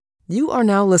You are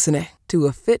now listening to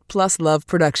a Fit Plus Love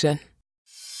production.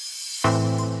 So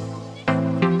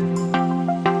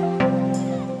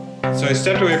I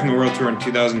stepped away from the World Tour in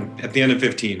 2000, at the end of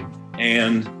 15,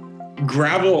 and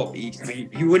gravel,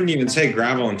 you wouldn't even say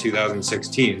gravel in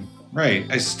 2016. Right.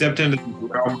 I stepped into the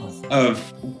realm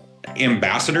of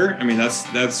ambassador. I mean, that's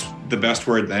the best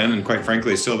word then, and quite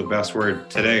frankly, still the best word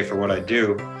today for what I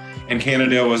do. And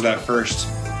Cannondale was that first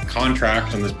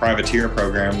contract in this privateer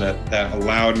program that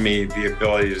allowed me the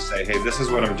ability to say, hey, this is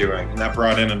what I'm doing. And that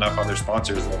brought in enough other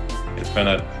sponsors that it's been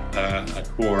a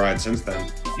cool ride since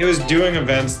then. It was doing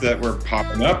events that were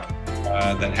popping up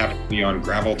that happened to be on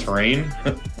gravel terrain.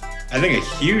 I think a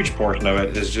huge portion of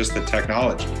it is just the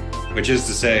technology, which is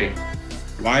to say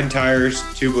wide tires,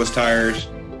 tubeless tires,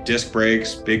 disc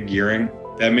brakes, big gearing.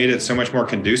 That made it so much more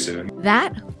conducive.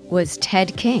 That was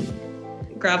Ted King.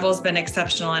 Gravel's been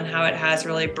exceptional in how it has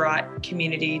really brought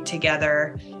community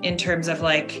together in terms of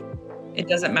like, it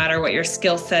doesn't matter what your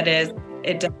skill set is.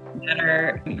 It doesn't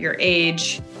matter your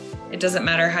age. It doesn't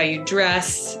matter how you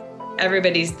dress.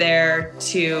 Everybody's there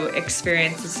to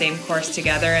experience the same course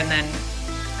together. And then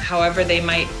however they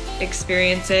might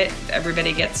experience it,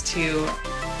 everybody gets to,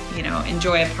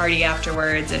 enjoy a party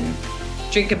afterwards and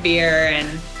drink a beer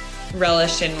and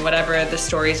relish in whatever the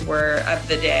stories were of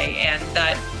the day. And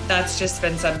that's just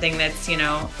been something that's,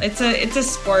 it's a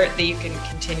sport that you can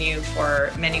continue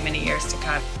for many, many years to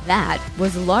come. That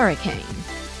was Laura King.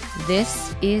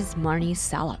 This is Marnie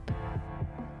Salop.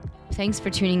 Thanks for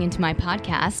tuning into my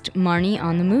podcast, Marnie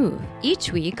on the Move. Each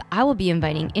week, I will be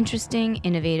inviting interesting,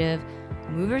 innovative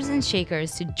movers and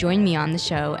shakers to join me on the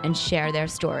show and share their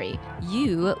story.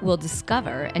 You will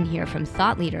discover and hear from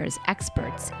thought leaders,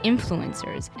 experts,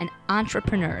 influencers, and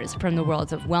entrepreneurs from the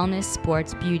worlds of wellness,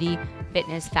 sports, beauty,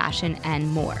 fitness, fashion, and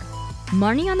more.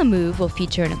 Marnie on the Move will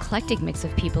feature an eclectic mix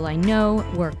of people I know,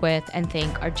 work with, and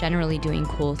think are generally doing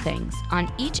cool things.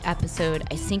 On each episode,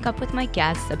 I sync up with my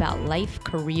guests about life,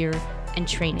 career, and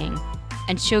training,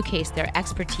 and showcase their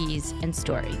expertise and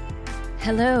story.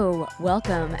 Hello,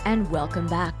 welcome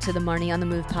back to the Marnie on the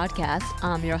Move podcast.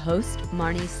 I'm your host,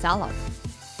 Marnie Salop.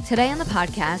 Today on the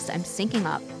podcast, I'm syncing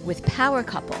up with power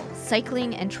couple,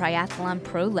 cycling and triathlon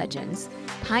pro legends,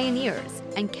 pioneers,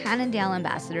 and Cannondale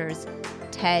ambassadors,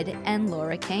 Ted and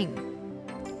Laura King.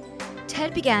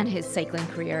 Ted began his cycling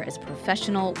career as a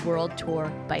professional World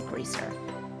Tour bike racer.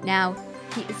 Now,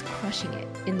 he is crushing it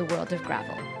in the world of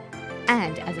gravel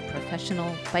and as a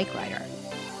professional bike rider.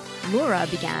 Laura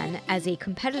began as a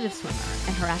competitive swimmer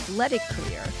and her athletic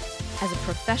career as a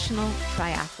professional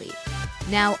triathlete,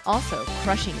 now also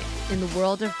crushing it in the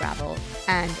world of gravel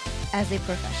and as a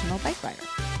professional bike rider.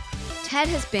 Ted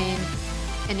has been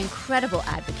an incredible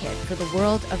advocate for the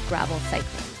world of gravel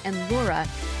cycling, and Laura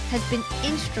has been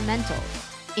instrumental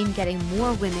in getting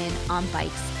more women on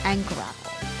bikes and gravel.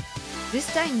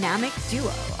 This dynamic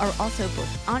duo are also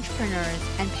both entrepreneurs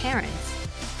and parents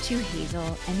to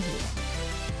Hazel and Hayden.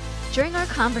 During our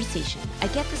conversation, I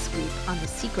get the scoop on the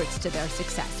secrets to their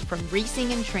success from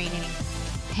racing and training,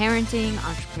 parenting,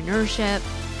 entrepreneurship,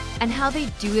 and how they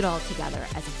do it all together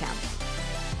as a family.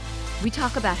 We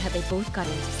talk about how they both got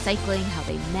into cycling, how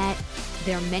they met,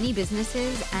 their many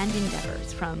businesses and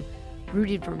endeavors from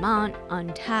Rooted Vermont,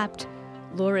 Untapped,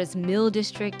 Laura's Mill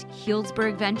District,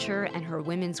 Healdsburg venture, and her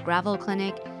women's gravel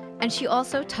clinic. And she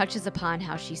also touches upon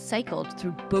how she cycled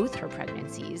through both her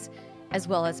pregnancies, as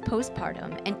well as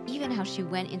postpartum, and even how she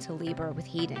went into labor with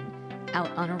Hayden out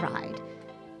on a ride.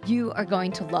 You are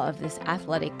going to love this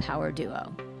athletic power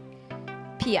duo.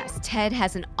 P.S. Ted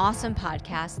has an awesome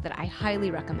podcast that I highly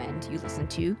recommend you listen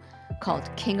to called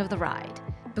King of the Ride.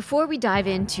 Before we dive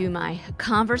into my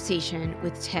conversation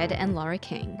with Ted and Laura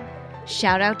King,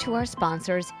 shout out to our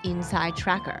sponsors, Inside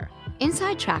Tracker.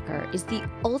 Inside Tracker is the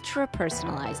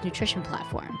ultra-personalized nutrition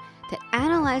platform that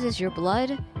analyzes your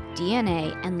blood,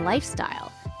 DNA, and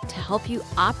lifestyle to help you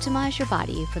optimize your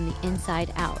body from the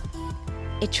inside out.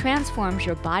 It transforms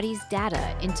your body's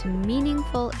data into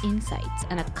meaningful insights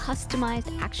and a customized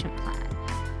action plan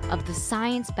of the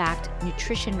science-backed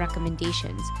nutrition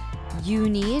recommendations you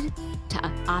need to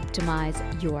optimize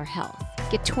your health.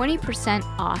 Get 20%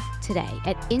 off today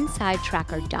at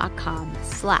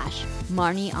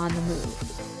insidetracker.com/Marnie on the Move.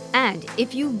 And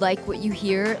if you like what you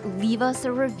hear, leave us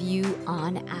a review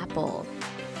on Apple.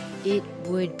 It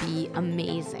would be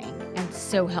amazing and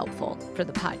so helpful for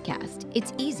the podcast.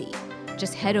 It's easy.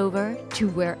 Just head over to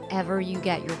wherever you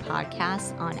get your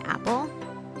podcasts on Apple.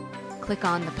 Click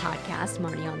on the podcast,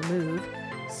 Marnie on the Move.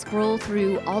 Scroll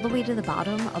through all the way to the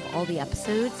bottom of all the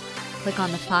episodes. Click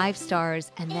on the 5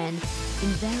 stars, and then in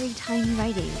very tiny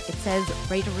writing, it says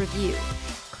write a review.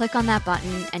 click on that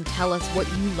button and tell us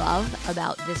what you love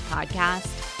about this podcast,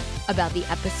 about the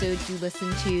episodes you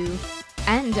listen to,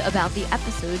 and about the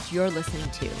episodes you're listening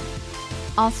to.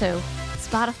 Also,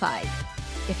 Spotify.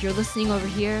 If you're listening over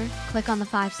here, click on the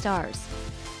 5 stars.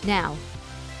 Now,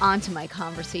 on to my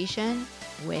conversation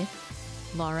with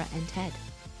Laura and Ted.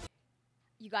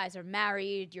 You guys are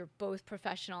married, you're both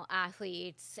professional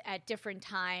athletes. At different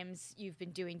times, you've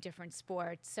been doing different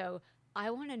sports. So I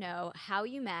want to know how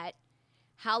you met,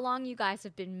 how long you guys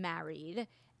have been married,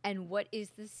 and what is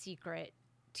the secret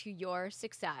to your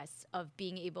success of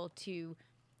being able to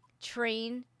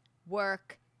train,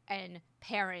 work, and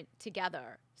parent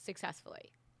together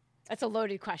successfly? That's a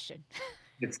loaded question.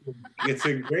 It's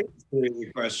a great series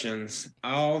of questions.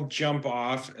 I'll jump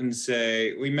off and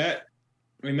say we met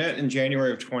in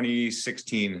January of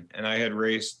 2016, and I had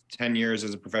raced 10 years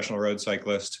as a professional road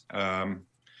cyclist,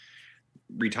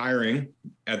 retiring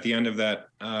at the end of that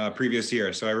previous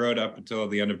year. So I rode up until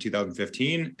the end of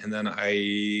 2015, and then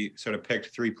I sort of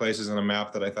picked 3 places on a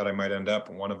map that I thought I might end up,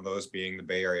 one of those being the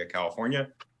Bay Area, California,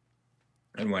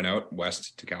 and went out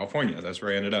west to California. That's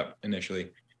where I ended up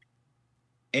initially.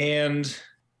 And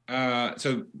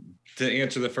so to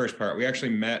answer the first part, we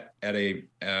actually met at a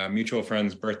mutual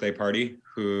friend's birthday party,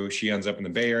 who she ends up in the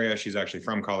Bay Area. She's actually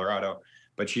from Colorado,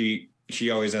 but she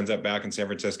always ends up back in San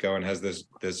Francisco and has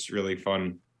this really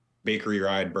fun bakery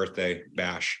ride birthday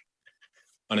bash,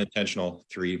 unintentional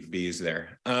 3 Bs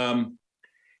there.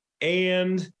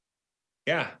 And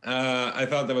yeah, I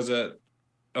thought that was a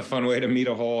fun way to meet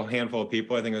a whole handful of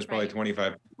people. I think it was probably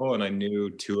 25 people, and I knew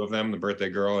 2 of them, the birthday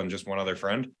girl and just one other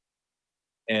friend.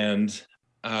 And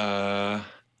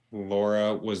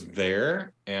Laura was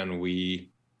there, and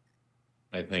we,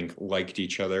 I think, liked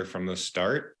each other from the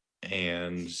start.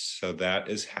 And so that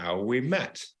is how we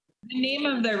met. The name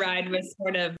of the ride was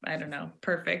sort of, I don't know,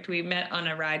 perfect. We met on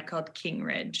a ride called King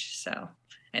Ridge.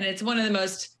 And it's one of the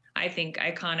most, I think,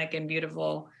 iconic and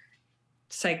beautiful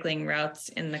cycling routes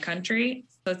in the country.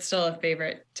 So it's still a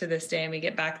favorite to this day. And we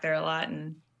get back there a lot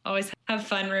and always have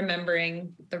fun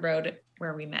remembering the road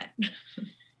where we met.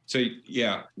 So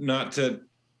yeah, not to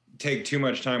take too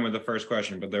much time with the first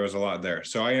question, but there was a lot there.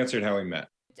 So I answered how we met.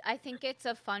 I think it's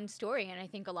a fun story, and I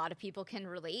think a lot of people can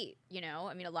relate, you know?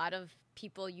 I mean, a lot of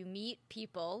people, you meet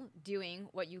people doing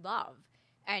what you love,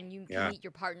 and you can meet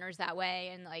your partners that way,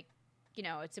 and, like, you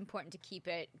know, it's important to keep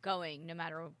it going no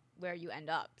matter where you end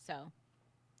up. So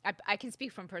I can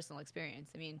speak from personal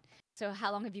experience. I mean, so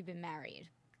how long have you been married?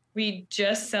 We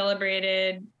just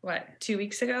celebrated, 2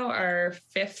 weeks ago, our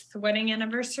 5th wedding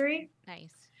anniversary.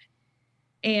 Nice.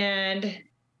 And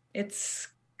it's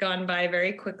gone by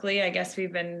very quickly. I guess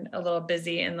we've been a little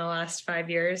busy in the last 5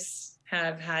 years,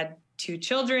 have had 2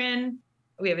 children.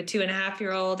 We have a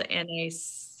 2.5-year-old and a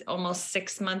almost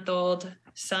 6-month-old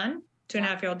son,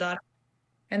 2.5-year-old daughter.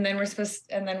 And then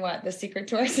what? The secret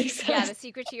to our success? Yeah, the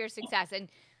secret to your success. And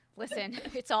listen,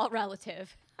 it's all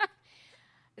relative.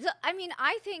 So, I mean,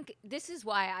 I think this is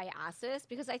why I ask this,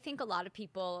 because I think a lot of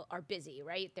people are busy,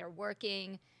 right? They're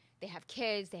working, they have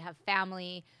kids, they have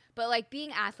family. But, like,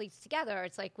 being athletes together,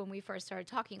 it's like when we first started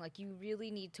talking, like, you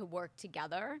really need to work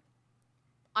together.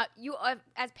 You,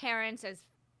 as parents, as,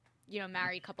 you know,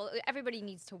 married couple, everybody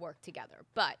needs to work together.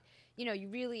 But, you know, you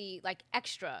really, like,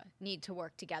 extra need to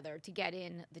work together to get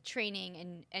in the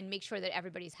training and make sure that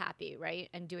everybody's happy, right?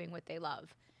 And doing what they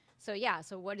love. So, yeah,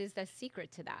 so what is the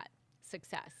secret to that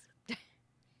success?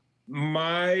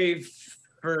 My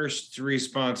first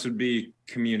response would be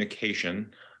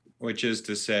communication, which is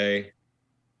to say,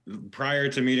 prior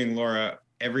to meeting Laura,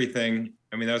 everything,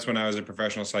 I mean, that's when I was a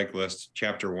professional cyclist,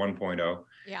 chapter 1.0,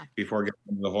 before getting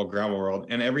into the whole gravel world.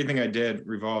 And everything I did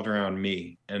revolved around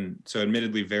me. And so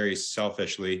admittedly, very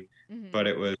selfishly, but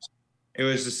it was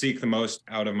to seek the most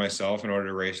out of myself in order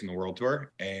to race in the World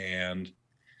Tour. And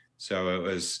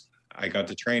so I got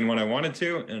to train when I wanted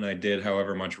to, and I did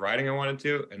however much riding I wanted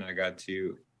to, and I got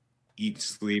to eat,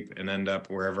 sleep, and end up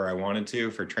wherever I wanted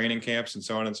to for training camps and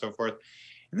so on and so forth.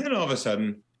 And then all of a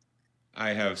sudden,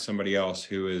 I have somebody else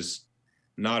who is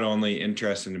not only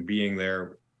interested in being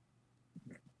there,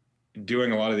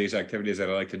 doing a lot of these activities that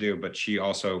I like to do, but she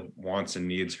also wants and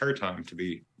needs her time to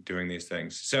be doing these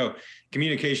things. So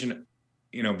communication,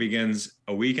 you know, begins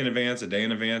a week in advance, a day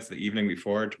in advance, the evening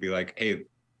before, to be like, hey,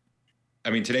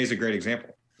 I mean, today's a great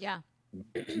example. Yeah.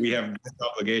 We have this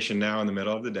obligation now in the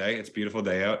middle of the day. It's a beautiful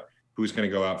day out. Who's going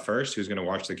to go out first? Who's going to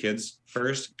watch the kids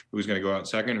first? Who's going to go out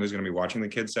second? Who's going to be watching the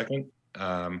kids second?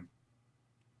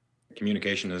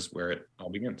 Communication is where it all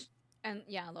begins. And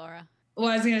yeah, Laura. Well,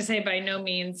 I was going to say, by no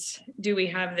means do we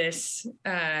have this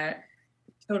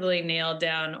totally nailed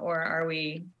down, or are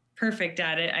we perfect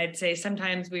at it. I'd say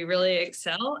sometimes we really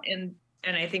excel, and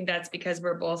I think that's because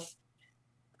we're both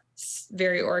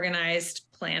very organized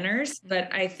planners.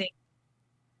 But I think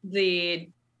the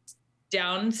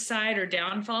downside or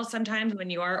downfall sometimes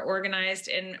when you are organized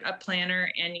in a planner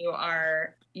and you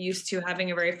are used to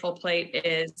having a very full plate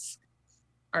is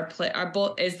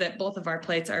that both of our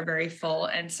plates are very full,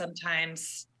 and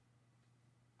sometimes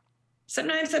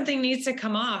something needs to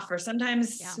come off, or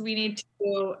sometimes we need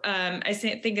to, I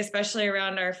think especially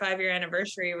around our 5-year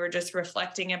anniversary, we're just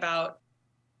reflecting about,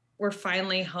 we're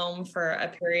finally home for a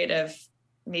period of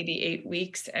maybe 8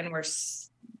 weeks, and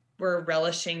we're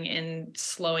relishing in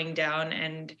slowing down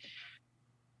and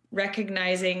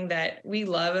recognizing that we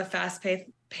love a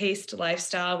fast-paced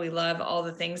lifestyle. We love all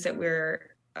the things that we're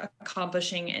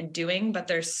accomplishing and doing, but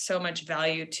there's so much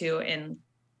value too in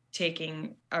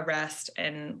taking a rest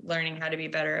and learning how to be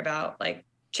better about like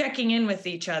checking in with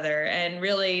each other, and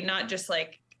really not just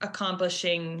like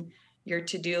accomplishing your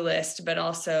to-do list, but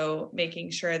also making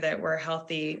sure that we're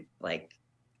healthy, like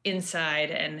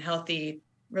inside, and healthy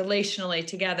relationally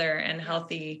together, and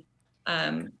healthy,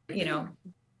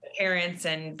 parents,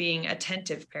 and being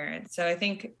attentive parents. So I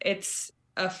think it's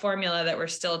a formula that we're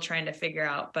still trying to figure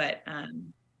out, but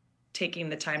taking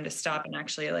the time to stop and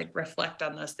actually like reflect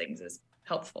on those things is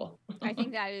helpful. I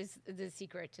think that is the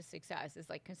secret to success, is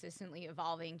like consistently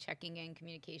evolving, checking in,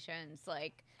 communications,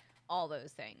 like all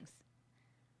those things.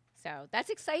 So that's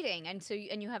exciting. And so,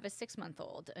 and you have a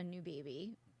 6-month-old, a new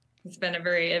baby. It's been a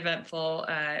very eventful,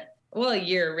 a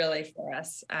year really for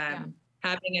us.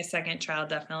 Having a second child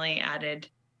definitely added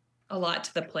a lot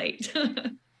to the plate.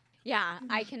 Yeah,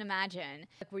 I can imagine.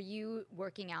 Like, were you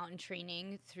working out and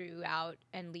training throughout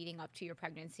and leading up to your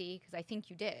pregnancy? Because I think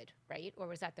you did, right? Or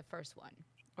was that the first one,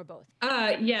 or both?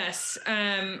 Yes.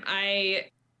 I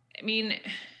mean,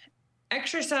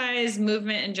 exercise,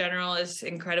 movement in general is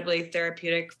incredibly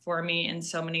therapeutic for me in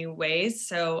so many ways.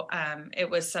 So it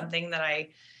was something that I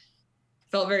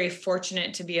felt very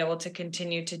fortunate to be able to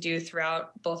continue to do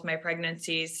throughout both my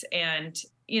pregnancies. And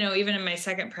even in my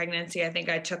second pregnancy, I think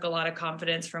I took a lot of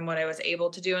confidence from what I was able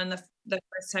to do in the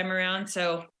first time around.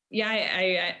 So yeah,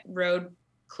 I rode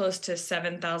close to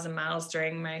 7,000 miles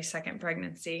during my second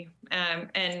pregnancy,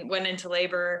 and went into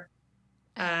labor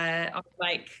on a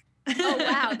bike. Oh,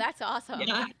 wow. That's awesome.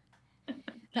 Yeah.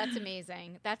 That's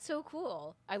amazing. That's so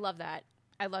cool. I love that.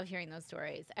 I love hearing those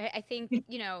stories. I think,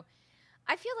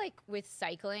 I feel like with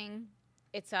cycling,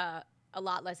 it's a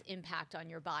lot less impact on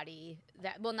your body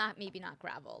maybe not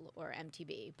gravel or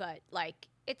MTB, but like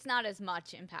it's not as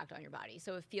much impact on your body.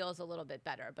 So it feels a little bit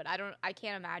better, but I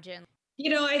can't imagine.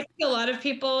 I think a lot of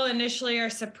people initially are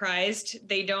surprised.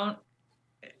 They don't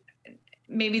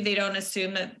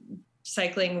assume that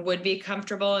cycling would be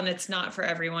comfortable, and it's not for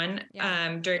everyone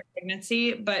during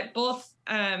pregnancy, but both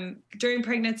during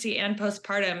pregnancy and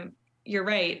postpartum, you're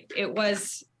right. It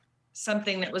was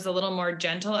something that was a little more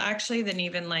gentle actually than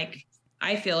even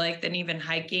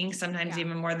hiking, sometimes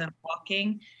even more than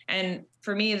walking. And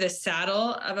for me, the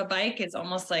saddle of a bike is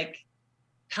almost like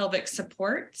pelvic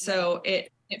support. So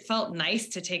it felt nice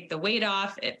to take the weight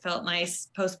off. It felt nice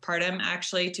postpartum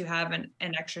actually to have an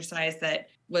exercise that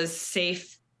was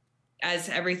safe as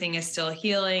everything is still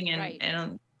healing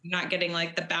and not getting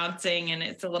like the bouncing, and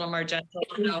it's a little more gentle.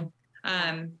 So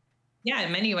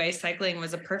in many ways, cycling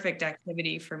was a perfect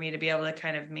activity for me to be able to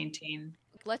kind of maintain.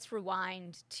 Let's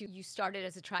rewind to, you started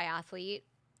as a triathlete,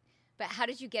 but how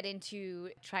did you get into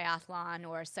triathlon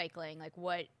or cycling? Like,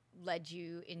 what led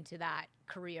you into that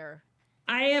career?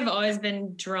 I have always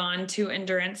been drawn to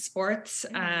endurance sports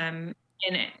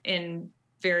in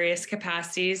various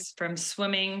capacities, from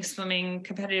swimming,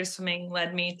 competitive swimming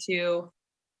led me to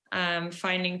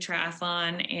finding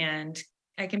triathlon, and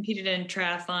I competed in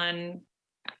triathlon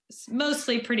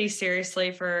mostly pretty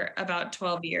seriously for about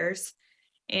 12 years.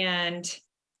 And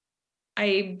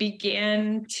I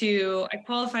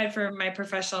qualified for my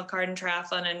professional card in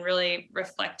triathlon and really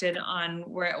reflected on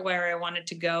where I wanted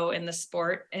to go in the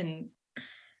sport. And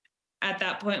at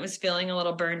that point was feeling a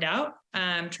little burned out.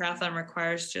 Triathlon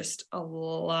requires just a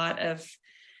lot of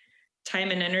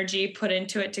time and energy put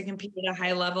into it to compete at a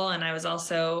high level. And I was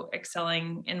also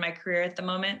excelling in my career at the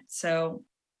moment. So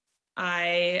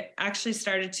I actually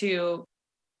started to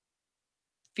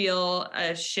feel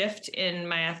a shift in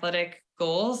my athletic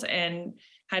goals, and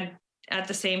had at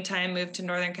the same time moved to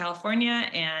Northern California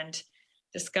and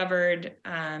discovered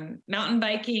mountain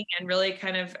biking, and really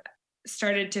kind of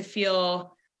started to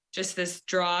feel just this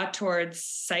draw towards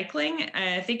cycling.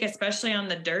 I think especially on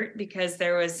the dirt, because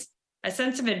there was a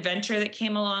sense of adventure that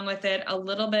came along with it, a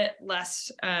little bit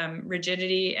less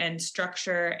rigidity and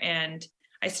structure, and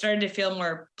I started to feel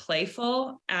more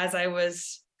playful as I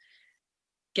was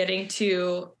getting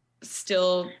to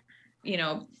still,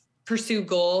 pursue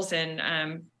goals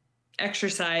and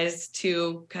exercise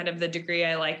to kind of the degree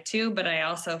I like to, but I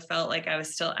also felt like I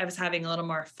was having a little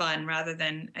more fun rather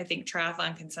than, I think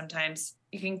triathlon can sometimes,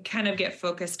 you can kind of get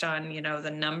focused on,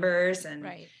 the numbers and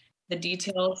the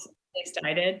details, at least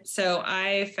I did. So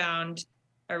I found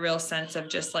a real sense of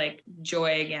just like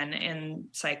joy again in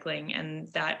cycling. And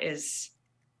that is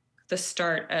the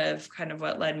start of kind of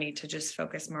what led me to just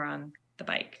focus more on the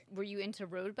bike. Were you into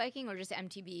road biking or just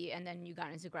MTB and then you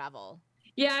got into gravel?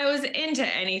 Yeah, I was into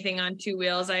anything on two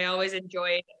wheels. I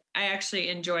actually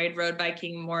enjoyed road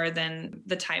biking more than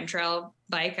the time trial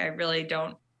bike. I really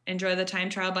don't enjoy the time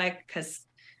trial bike because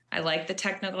I like the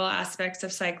technical aspects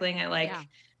of cycling. I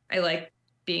like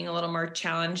being a little more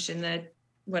challenged in the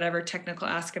whatever technical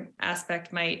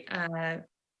aspect might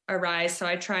arise. So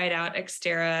I tried out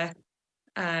Xterra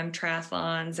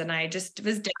triathlons, and I just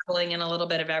was dabbling in a little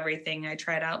bit of everything. I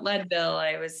tried out Leadville.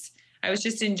 I was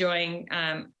just enjoying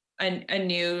a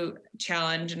new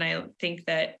challenge, and I think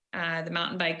that the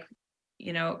mountain bike,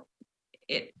 your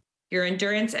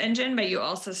endurance engine, but you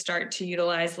also start to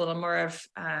utilize a little more of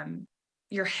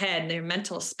your head, your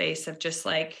mental space of just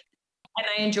like. And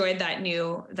I enjoyed that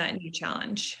new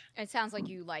challenge. It sounds like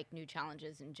you like new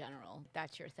challenges in general.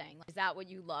 That's your thing. Is that what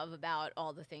you love about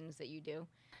all the things that you do?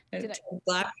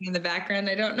 Laughing in the background.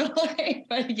 I don't know why,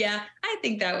 but yeah, I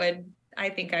think I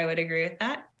would agree with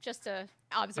that. Just a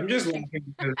observation. I'm just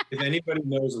laughing because if anybody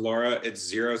knows Laura, it's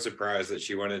zero surprise that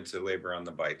she wanted to labor on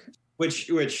the bike,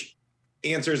 which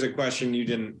answers a question you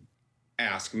didn't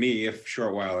ask me a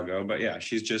short while ago. But yeah,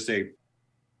 she's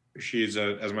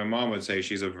as my mom would say,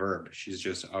 she's a verb. She's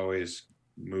just always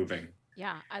moving.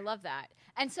 Yeah, I love that.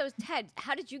 And so, Ted,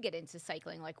 how did you get into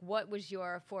cycling? Like, what was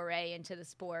your foray into the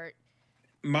sport?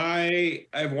 I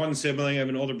have one sibling. I have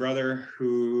an older brother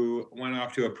who went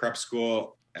off to a prep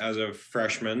school as a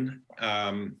freshman,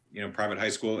 private high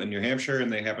school in New Hampshire,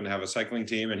 and they happened to have a cycling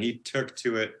team, and he took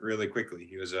to it really quickly.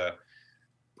 He was a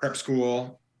prep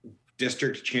school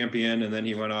district champion, and then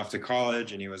he went off to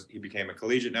college, and he became a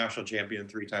collegiate national champion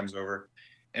 3 times over.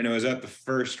 And it was at the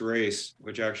first race,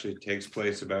 which actually takes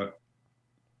place about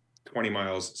 20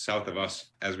 miles south of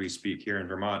us as we speak here in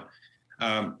Vermont.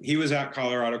 He was at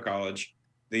Colorado College.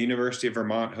 The University of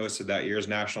Vermont hosted that year's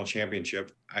national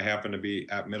championship. I happened to be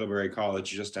at Middlebury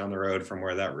College, just down the road from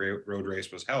where that road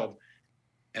race was held.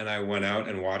 And I went out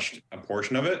and watched a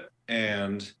portion of it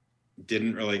and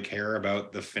didn't really care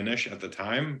about the finish at the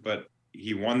time, but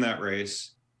he won that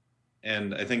race.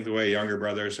 And I think the way younger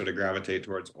brothers sort of gravitate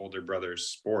towards older brothers'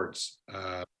 sports,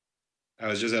 I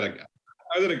was at a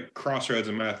crossroads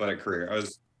in my athletic career. I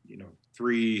was,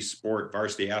 3-sport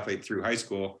varsity athlete through high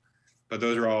school, but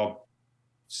those are all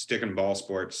stick and ball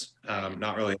sports,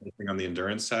 not really anything on the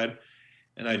endurance side.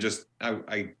 And I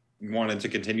wanted to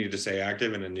continue to stay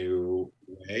active in a new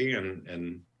way.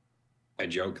 And I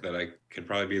joke that I could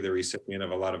probably be the recipient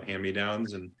of a lot of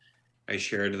hand-me-downs, and I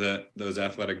shared those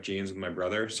athletic genes with my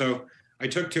brother. So I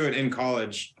took to it in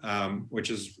college,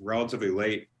 which is relatively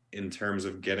late in terms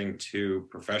of getting to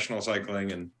professional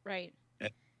cycling and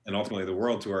ultimately the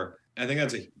world tour. I think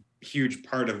that's a huge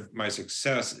part of my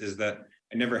success is that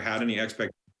I never had any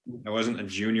expectations. I wasn't a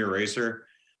junior racer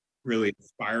really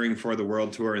aspiring for the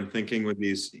world tour and thinking with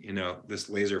these, this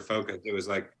laser focus. It was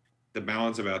like the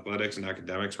balance of athletics and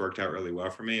academics worked out really well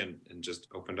for me and just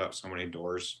opened up so many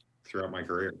doors throughout my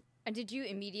career. And did you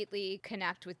immediately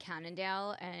connect with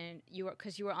Cannondale and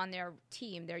because you were on their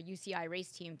team, their UCI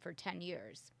race team for 10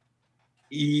 years?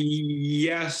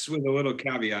 Yes, with a little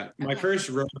caveat. Okay. My first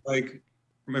road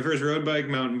bike,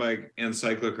 mountain bike, and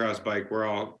cyclocross bike were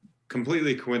all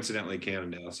completely coincidentally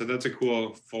Cannondale. So that's a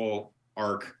cool full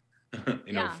arc,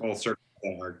 full circle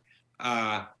arc.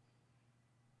 I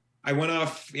went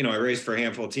off, I raced for a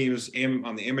handful of teams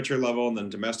on the amateur level and then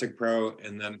domestic pro,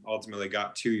 and then ultimately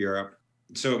got to Europe.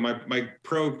 So my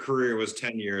pro career was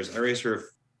 10 years. I raced for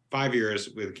 5 years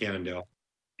with Cannondale,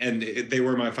 and they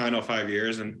were my final 5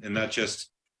 years. And that just,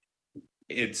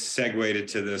 it segued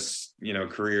to this,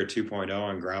 career 2.0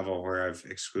 on gravel where I've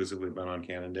exclusively been on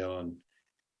Cannondale, and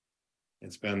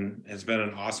it's been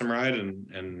an awesome ride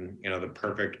and the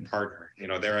perfect partner.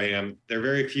 There I am. There are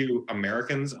very few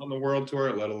Americans on the world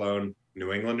tour, let alone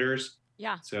New Englanders.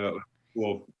 Yeah. So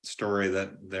cool story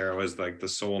that there was like the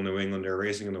sole New Englander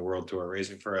racing in the world tour,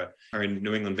 racing for a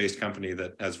New England based company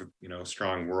that has,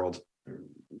 strong world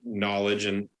knowledge.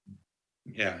 And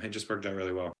yeah, it just worked out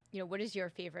really well. What is your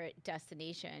favorite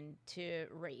destination to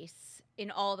race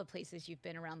in all the places you've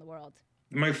been around the world?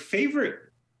 My favorite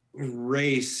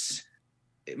race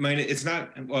It's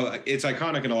not, well, it's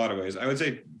iconic in a lot of ways. I would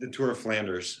say the Tour of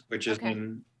Flanders, which is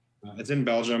it's in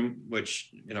Belgium,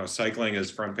 which, cycling is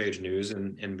front page news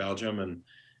in Belgium. And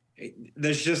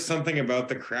there's just something about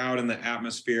the crowd and the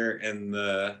atmosphere and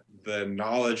the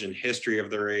knowledge and history of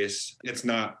the race. It's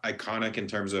not iconic in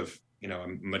terms of, a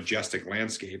majestic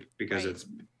landscape because it's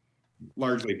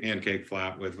largely pancake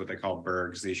flat with what they call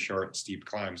bergs, these short, steep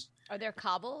climbs. Are there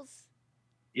cobbles?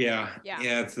 Yeah.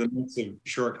 It's the mix of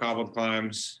short cobbled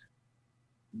climbs,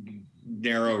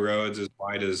 narrow roads as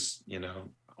wide as,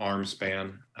 arm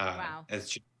span. Wow. It's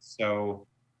just so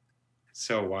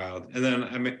wild. And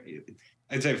then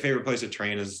I'd say favorite place to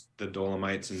train is the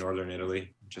Dolomites in northern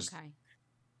Italy. Just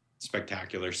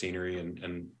spectacular scenery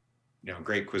and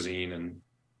great cuisine and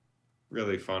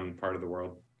really fun part of the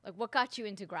world. Like, what got you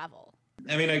into gravel?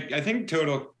 I mean, I think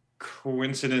total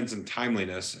coincidence and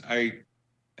timeliness.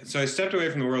 So I stepped away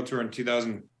from the World Tour in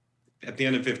 2000 at the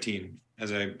end of 15,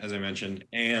 as I mentioned,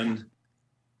 and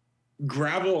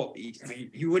gravel.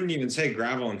 You wouldn't even say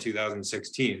gravel in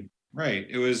 2016, right?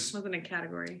 Wasn't a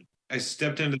category. I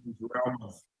stepped into the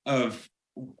realm of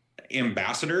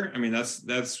ambassador. I mean, that's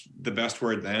the best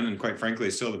word then, and quite frankly,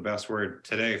 still the best word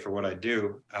today for what I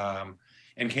do.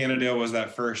 And Cannondale was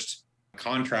that first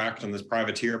contract on this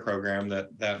privateer program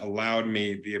that allowed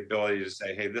me the ability to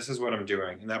say, hey, this is what I'm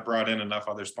doing. And that brought in enough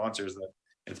other sponsors that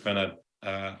it's been a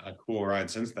cool ride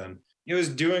since then. It was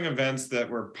doing events that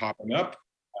were popping up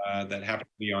that happened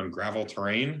to be on gravel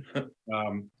terrain.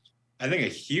 I think a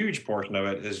huge portion of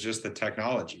it is just the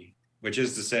technology, which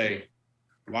is to say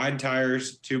wide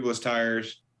tires, tubeless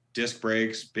tires, disc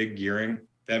brakes, big gearing.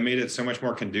 That made it so much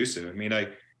more conducive. I mean,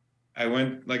 I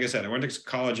went to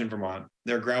college in Vermont.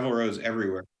 There are gravel roads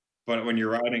everywhere. But when you're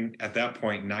riding at that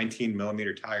point, 19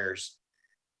 millimeter tires,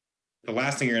 the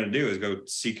last thing you're going to do is go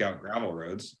seek out gravel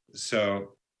roads.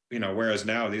 So, whereas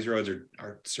now these roads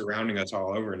are surrounding us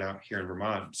all over now here in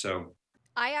Vermont. So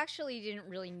I actually didn't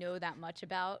really know that much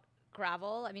about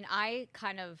gravel. I mean, I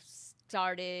kind of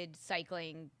started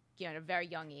cycling, at a very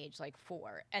young age, like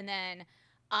 4. And then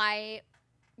I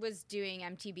was doing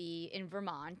MTB in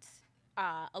Vermont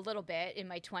a little bit in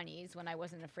my 20s when I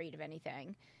wasn't afraid of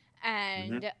anything.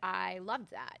 And I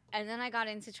loved that. And then I got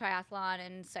into triathlon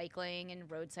and cycling and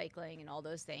road cycling and all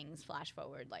those things, flash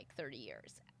forward like 30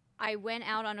 years. I went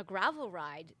out on a gravel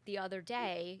ride the other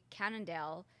day.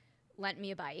 Cannondale lent me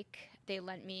a bike. They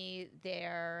lent me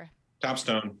their...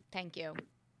 Topstone. Thank you.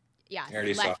 Yeah,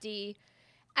 Lefty.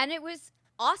 And it was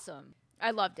awesome. I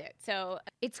loved it. So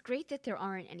it's great that there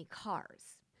aren't any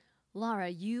cars. Laura,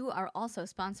 you are also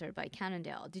sponsored by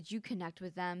Cannondale. Did you connect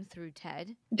with them through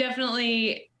TED?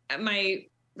 Definitely. My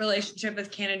relationship with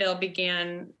Cannondale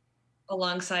began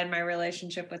alongside my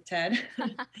relationship with TED.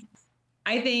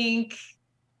 I think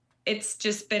it's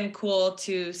just been cool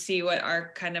to see what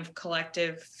our kind of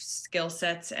collective skill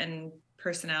sets and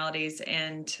personalities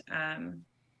and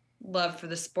love for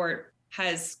the sport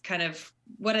has kind of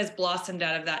what has blossomed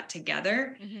out of that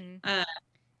together. I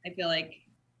feel like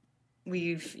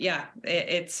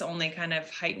it's only kind of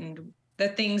heightened the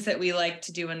things that we like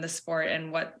to do in the sport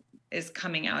and what is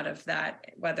coming out of that,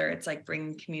 whether it's like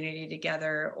bringing community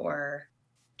together or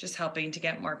just helping to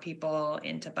get more people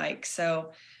into bikes.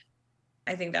 So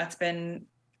I think that's been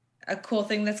a cool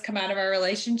thing that's come out of our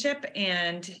relationship.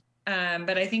 And,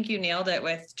 but I think you nailed it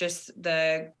with just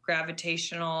the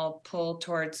gravitational pull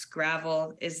towards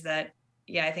gravel is that,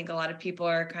 I think a lot of people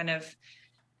are kind of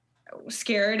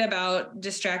scared about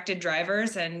distracted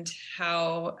drivers and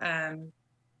how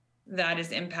that is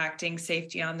impacting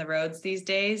safety on the roads these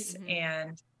days.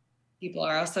 And people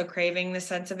are also craving the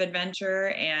sense of adventure.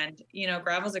 And,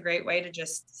 gravel's a great way to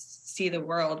just see the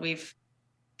world. We've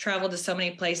traveled to so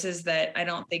many places that I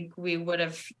don't think we would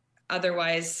have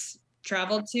otherwise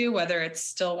traveled to, whether it's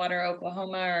Stillwater,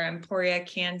 Oklahoma, or Emporia,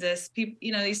 Kansas. People,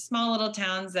 these small little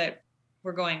towns that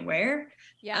we're going where?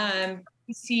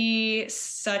 You see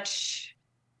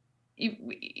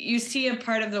you see a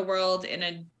part of the world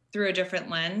through a different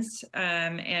lens.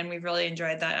 And we've really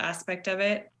enjoyed that aspect of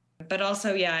it. But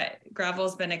also,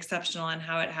 gravel's been exceptional in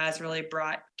how it has really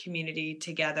brought community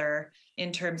together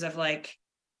in terms of like,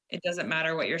 it doesn't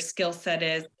matter what your skill set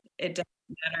is. It doesn't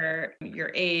matter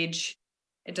your age.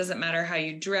 It doesn't matter how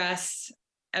you dress.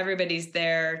 Everybody's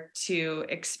there to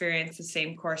experience the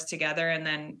same course together. And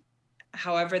then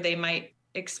however they might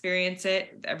experience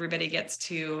it, everybody gets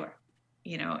to,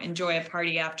 enjoy a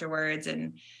party afterwards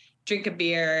and drink a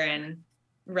beer and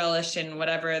relish in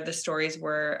whatever the stories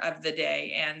were of the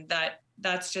day. And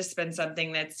that's just been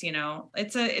something that's,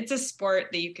 it's a sport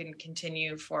that you can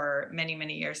continue for many,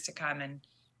 many years to come. And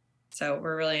So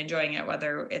we're really enjoying it,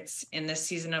 whether it's in this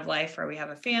season of life where we have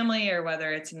a family or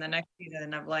whether it's in the next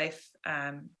season of life.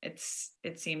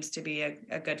 It seems to be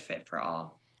a good fit for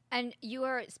all. And you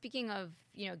are speaking of,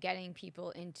 getting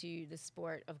people into the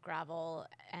sport of gravel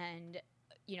and,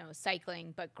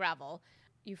 cycling, but gravel.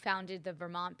 You founded the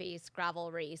Vermont-based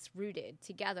gravel race Rooted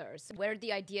together. So where did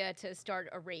the idea to start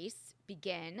a race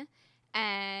begin,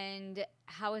 and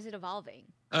how is it evolving?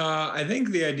 I think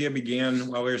the idea began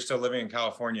while we were still living in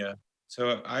California.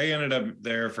 So I ended up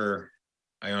there for,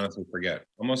 I honestly forget,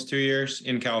 almost 2 years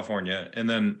in California. And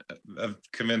then I've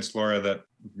convinced Laura that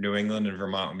New England and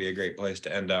Vermont would be a great place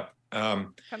to end up.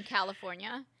 From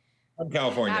California? From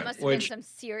California. That must have been some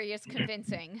serious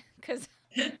convincing, because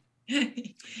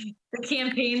the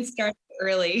campaign starts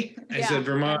early. I said,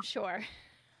 Vermont, I'm sure.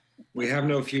 We have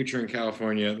no future in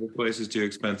California. The place is too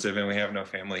expensive and we have no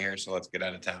family here. So let's get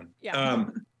out of town. Yeah.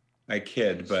 I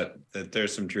kid, but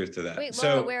there's some truth to that. Wait,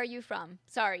 Laura, where are you from?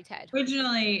 Sorry, Ted.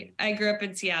 Originally, I grew up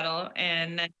in Seattle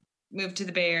and moved to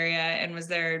the Bay Area and was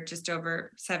there just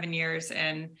over 7 years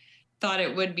and thought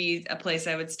it would be a place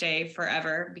I would stay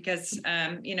forever because,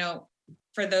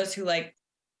 for those who like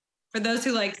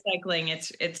cycling,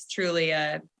 it's truly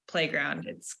a playground.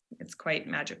 It's quite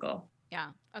magical. Yeah.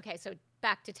 Okay. So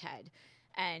back to Ted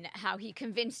and how he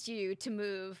convinced you to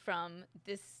move from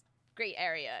this great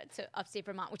area to upstate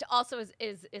Vermont, which also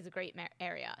is a great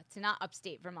area. It's not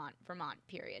upstate Vermont,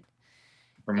 period.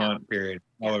 Vermont, period.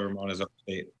 All of Vermont is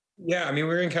upstate. Yeah, I mean,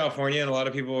 we were in California and a lot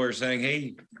of people were saying,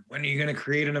 hey, when are you going to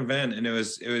create an event? And it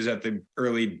was at the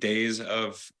early days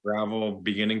of gravel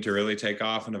beginning to really take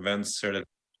off and events sort of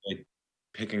like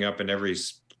picking up in every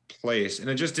place. And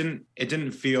it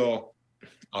didn't feel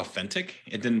authentic.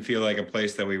 It didn't feel like a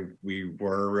place that we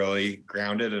were really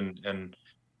grounded. And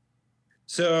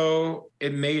so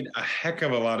it made a heck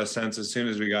of a lot of sense as soon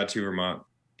as we got to Vermont.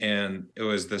 And it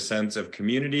was the sense of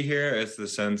community here. It's the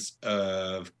sense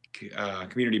of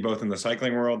community both in the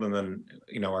cycling world and then,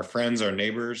 our friends, our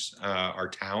neighbors, our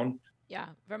town. Yeah,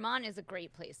 Vermont is a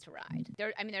great place to ride.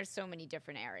 There's so many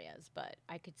different areas, but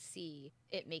I could see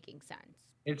it making sense.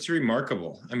 It's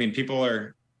remarkable. I mean, people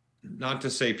are, not to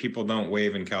say people don't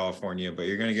wave in California, but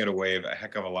you're going to get a wave a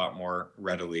heck of a lot more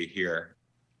readily here,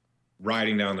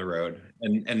 riding down the road.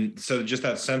 And so just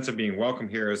that sense of being welcome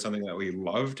here is something that we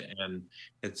loved. And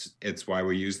it's why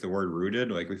we use the word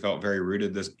rooted. Like we felt very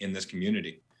rooted in this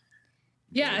community.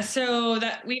 Yeah. So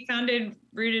that we founded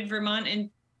Rooted Vermont in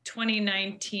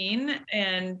 2019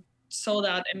 and sold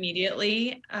out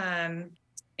immediately. And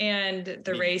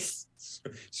the race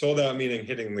sold out, meaning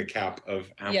hitting the cap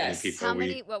of how many people.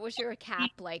 What was your cap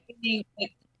like?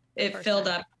 It filled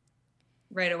up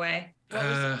right away.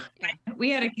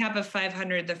 We had a cap of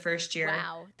 500 the first year.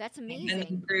 Wow, that's amazing.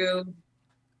 And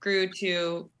grew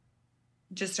to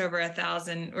just over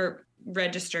 1,000, or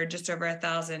registered just over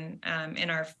 1,000 in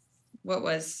our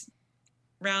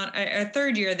our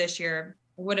third year this year.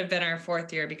 Would have been our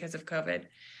fourth year because of COVID.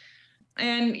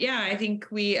 And yeah, I think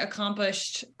we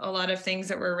accomplished a lot of things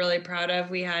that we're really proud of.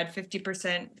 We had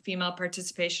 50% female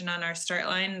participation on our start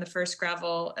line, the first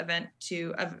gravel event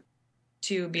to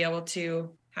be able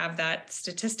to have that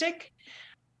statistic.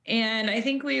 And I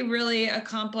think we really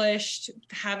accomplished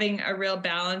having a real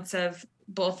balance of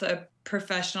both a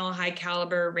professional high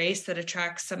caliber race that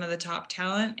attracts some of the top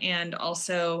talent and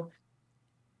also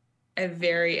a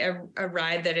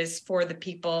ride that is for the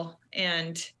people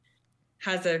and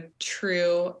has a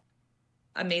true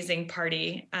amazing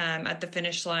party at the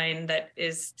finish line that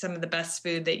is some of the best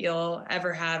food that you'll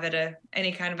ever have at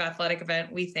any kind of athletic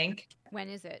event, we think. When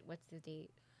is it? What's the date?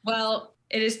 Well,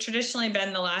 it has traditionally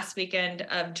been the last weekend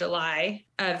of July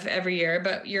of every year,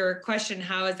 but your question,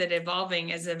 how is it evolving,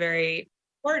 is a very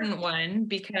important one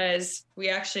because we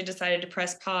actually decided to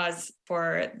press pause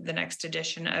for the next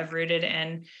edition of Rooted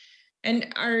and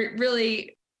are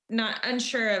really not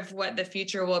unsure of what the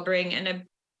future will bring. And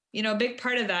a big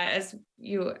part of that, as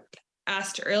you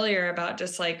asked earlier about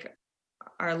just like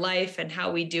our life and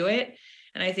how we do it.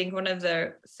 And I think one of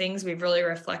the things we've really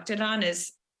reflected on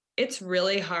is it's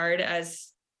really hard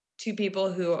as two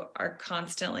people who are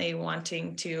constantly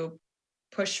wanting to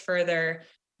push further,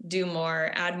 do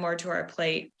more, add more to our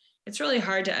plate. It's really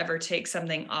hard to ever take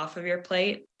something off of your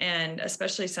plate, and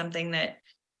especially something that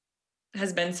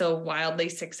has been so wildly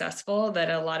successful that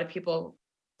a lot of people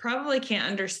probably can't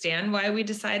understand why we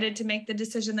decided to make the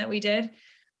decision that we did.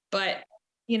 But,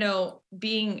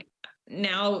 being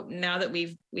now that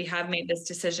we have made this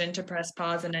decision to press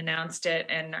pause and announced it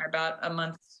and are about a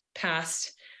month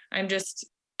past, I'm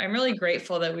really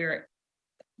grateful that we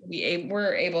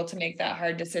were able to make that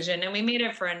hard decision. And we made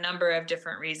it for a number of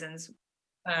different reasons,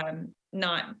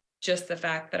 not just the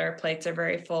fact that our plates are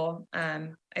very full. I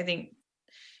think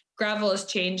gravel is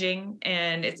changing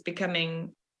and it's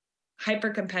becoming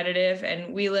hyper competitive,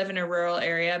 and we live in a rural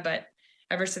area, but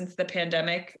ever since the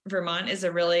pandemic, Vermont is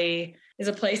a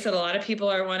place that a lot of people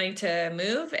are wanting to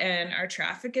move, and our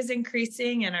traffic is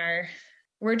increasing, and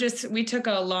we took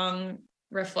a long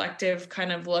reflective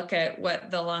kind of look at what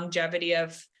the longevity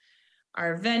of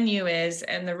our venue is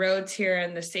and the roads here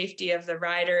and the safety of the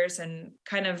riders, and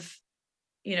kind of,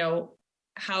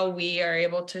 how we are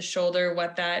able to shoulder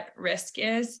what that risk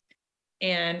is.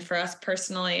 And for us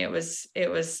personally, it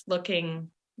was looking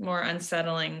more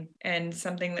unsettling and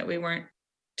something that we weren't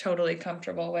totally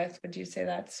comfortable with. Would you say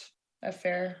that's a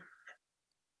fair?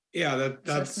 Yeah,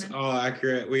 that's all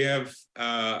accurate. We have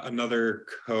another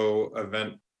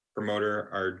co-event promoter,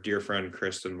 our dear friend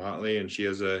Kristen Motley, and she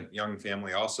has a young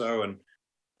family also. And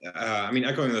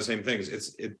echoing the same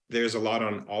things, there's a lot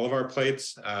on all of our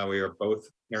plates. We are both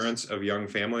parents of young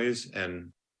families,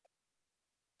 and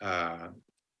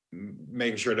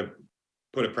making sure to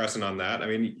put a precedent on that. I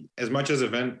mean, as much as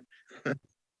event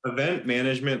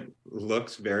management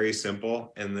looks very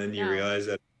simple, and then you realize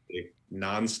that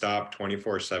nonstop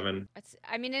 24/7.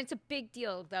 It's a big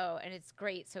deal though, and it's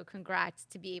great. So congrats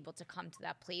to be able to come to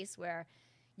that place where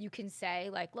you can say,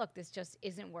 like, look, this just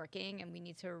isn't working and we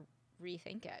need to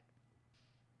rethink it.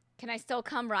 Can I still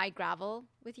come ride gravel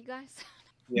with you guys?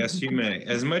 Yes, you may.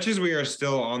 As much as we are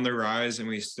still on the rise and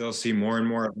we still see more and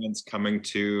more events coming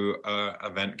to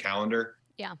event calendar.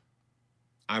 Yeah.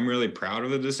 I'm really proud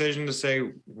of the decision to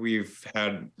say we've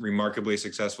had remarkably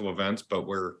successful events, but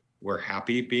we're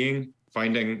happy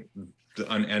finding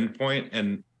an end point.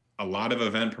 And a lot of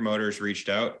event promoters reached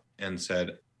out and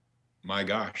said, my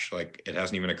gosh, like, it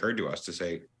hasn't even occurred to us to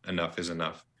say enough is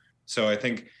enough. So I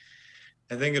think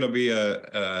it'll be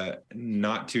a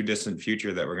not too distant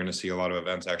future that we're going to see a lot of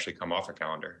events actually come off a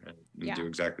calendar and do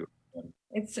exactly what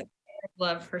it's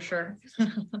love for sure.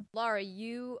 Laura,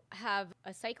 you have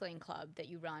a cycling club that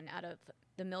you run out of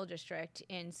the Mill District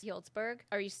in Healdsburg.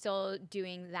 Are you still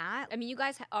doing that? I mean, you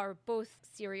guys are both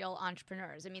serial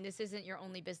entrepreneurs. I mean, this isn't your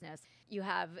only business. You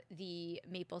have the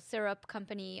maple syrup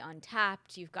company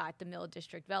Untapped. You've got the Mill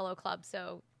District Velo Club.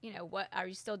 So, what are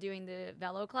you still doing the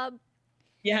Velo Club?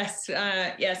 Yes.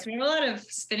 Yes. We have a lot of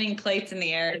spinning plates in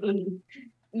the air.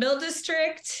 Mill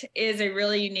District is a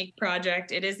really unique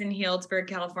project. It is in Healdsburg,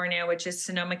 California, which is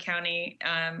Sonoma County,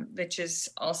 which is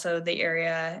also the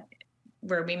area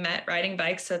where we met riding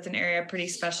bikes. So it's an area pretty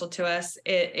special to us.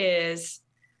 It is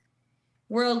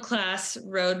world-class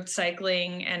road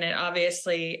cycling, and it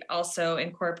obviously also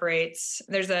incorporates,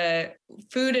 there's a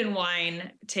food and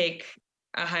wine take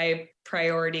a high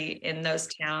priority in those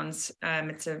towns.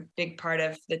 It's a big part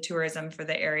of the tourism for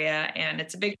the area. And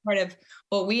it's a big part of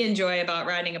what we enjoy about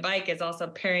riding a bike is also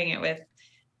pairing it with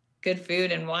good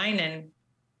food and wine and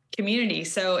community.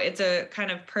 So it's a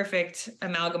kind of perfect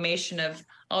amalgamation of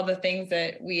all the things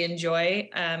that we enjoy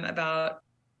about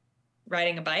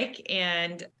riding a bike.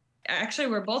 And actually,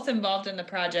 we're both involved in the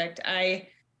project. I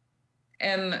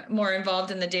am more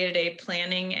involved in the day-to-day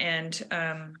planning and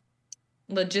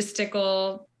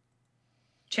logistical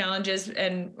challenges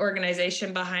and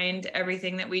organization behind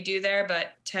everything that we do there.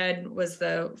 But Ted was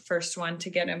the first one to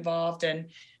get involved. And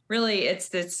really, it's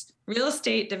this real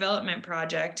estate development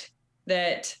project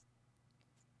that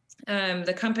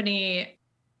the company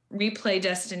Replay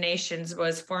Destinations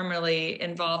was formerly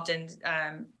involved in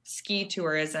ski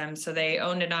tourism. So they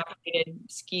owned and operated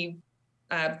ski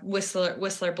Whistler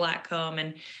Blackcomb,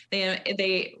 and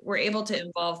they were able to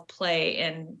involve play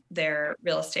in their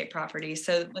real estate property.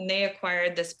 So when they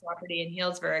acquired this property in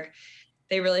Healdsburg,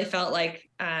 they really felt like,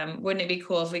 wouldn't it be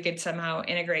cool if we could somehow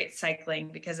integrate cycling,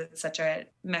 because it's such a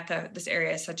mecca. This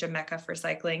area is such a mecca for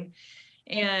cycling.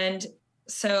 And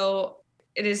so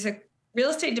it is a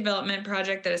real estate development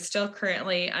project that is still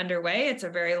currently underway. It's a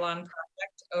very long project,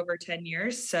 over 10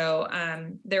 years. So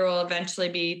there will eventually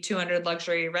be 200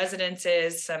 luxury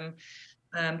residences, some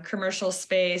commercial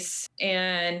space,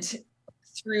 and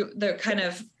through the kind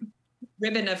of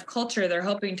ribbon of culture they're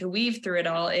hoping to weave through it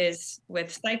all is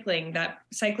with cycling. That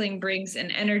cycling brings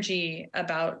an energy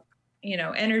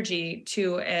energy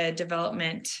to a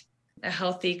development, a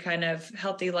healthy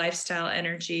lifestyle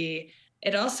energy.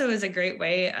 It also is a great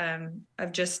way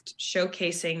of just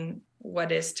showcasing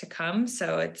what is to come.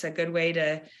 So it's a good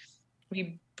way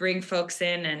we bring folks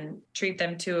in and treat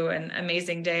them to an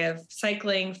amazing day of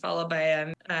cycling, followed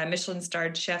by a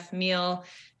Michelin-starred chef meal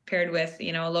paired with,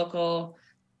 a local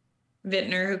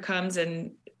vintner who comes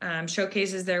and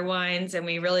showcases their wines. And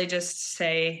we really just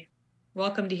say,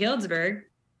 welcome to Healdsburg.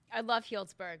 I love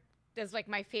Healdsburg. That's like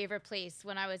my favorite place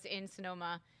when I was in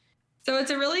Sonoma. So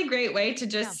it's a really great way to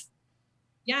just,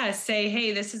 say,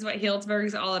 hey, this is what Healdsburg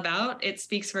is all about. It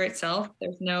speaks for itself.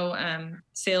 There's no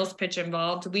sales pitch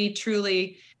involved. We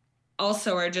truly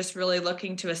also are just really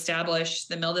looking to establish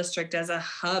the Mill District as a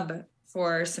hub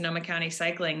for Sonoma County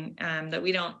cycling that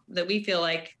we feel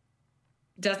like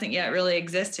doesn't yet really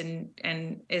exist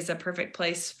and is a perfect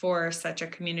place for such a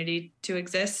community to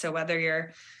exist. So whether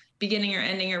you're beginning or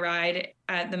ending a ride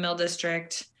at the Mill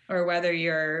District, or whether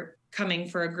you're coming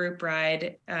for a group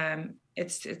ride,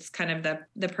 it's kind of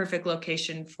the perfect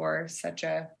location for such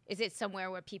a. Is it somewhere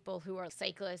where people who are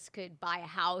cyclists could buy a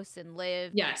house and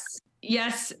live?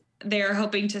 Yes, they're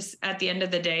hoping to, at the end of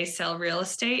the day, sell real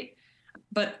estate.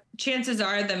 But chances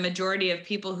are the majority of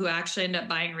people who actually end up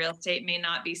buying real estate may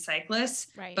not be cyclists,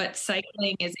 right. But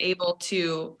cycling is able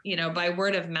to, by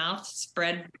word of mouth,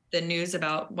 spread the news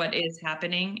about what is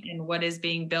happening and what is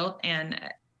being built. And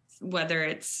whether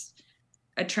it's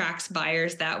attracts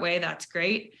buyers that way, that's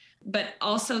great. But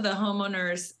also the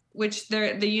homeowners, which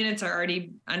the units are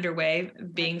already underway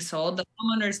being sold, the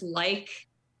homeowners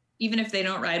even if they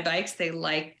don't ride bikes, they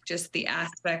like just the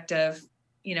aspect of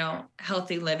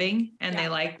healthy living, and they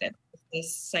like that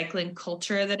this cycling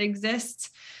culture that exists.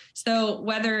 So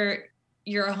whether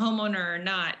you're a homeowner or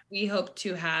not, we hope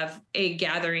to have a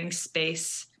gathering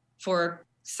space for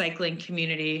cycling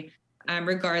community,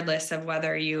 regardless of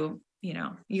whether you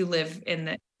live in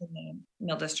the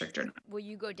Mill District or not. Will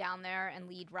you go down there and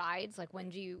lead rides? Like when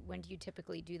do you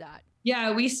typically do that?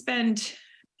 Yeah, we spend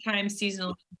time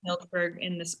seasonally in Healdsburg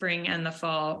in the spring and the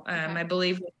fall. I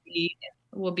believe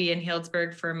we'll be in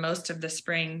Healdsburg for most of the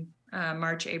spring,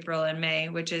 March, April, and May,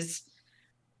 which is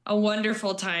a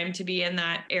wonderful time to be in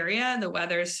that area. The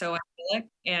weather is so idyllic,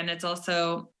 and it's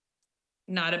also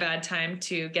not a bad time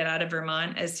to get out of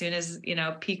Vermont as soon as,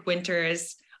 peak winter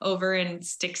is over and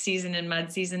stick season and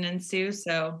mud season ensue.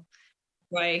 So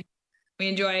we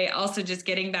enjoy also just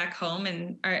getting back home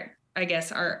and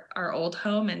our old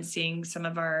home and seeing some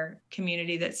of our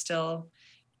community that still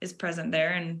is present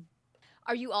there. And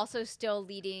are you also still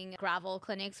leading gravel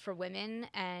clinics for women,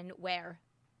 and where?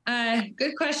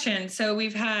 Good question. So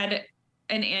we've had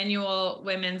an annual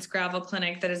women's gravel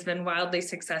clinic that has been wildly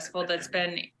successful. That's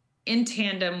been in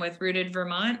tandem with Rooted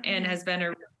Vermont and has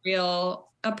been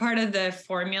a part of the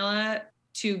formula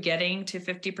to getting to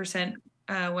 50%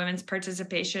 women's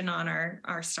participation on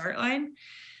our start line.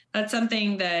 That's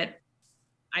something that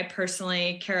I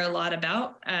personally care a lot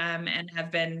about and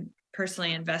have been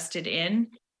personally invested in.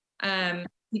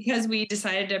 Because we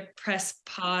decided to press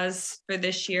pause for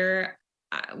this year,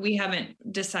 we haven't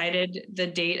decided the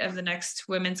date of the next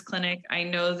women's clinic. I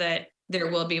know that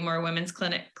there will be more women's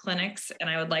clinics, and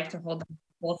I would like to hold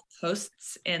both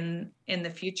coasts in the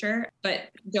future, but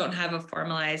don't have a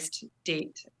formalized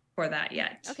date for that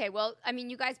yet. Okay, well, I mean,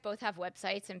 you guys both have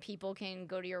websites, and people can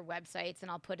go to your websites, and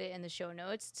I'll put it in the show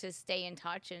notes to stay in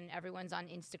touch, and everyone's on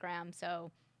Instagram.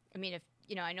 So, I mean, if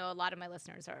I know a lot of my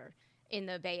listeners are in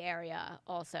the Bay Area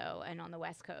also and on the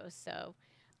West Coast. So,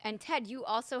 and Ted, you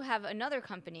also have another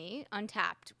company,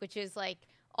 Untapped, which is like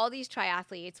all these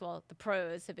triathletes, the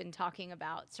pros have been talking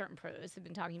about, certain pros have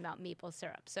been talking about maple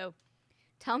syrup. So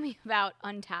tell me about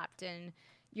Untapped and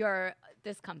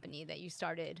this company that you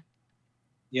started.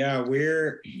 Yeah,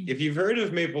 if you've heard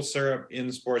of maple syrup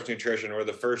in sports nutrition, we're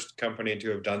the first company to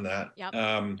have done that.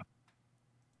 Yep.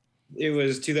 It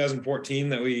was 2014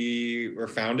 that we were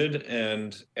founded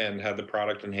and had the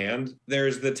product in hand.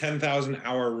 There's the 10,000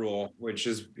 hour rule, which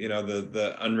is,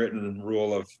 the unwritten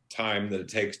rule of time that it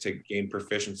takes to gain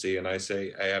proficiency. And I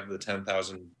say I have the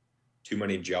 10,000 too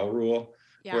many gel rule,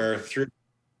 where through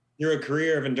a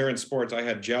career of endurance sports, I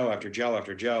had gel after gel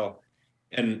after gel.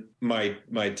 And my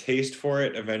taste for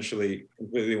it eventually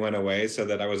completely went away, so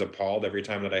that I was appalled every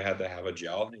time that I had to have a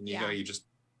gel. And you just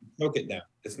choke it down.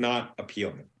 It's not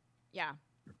appealing. Yeah.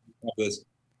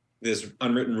 This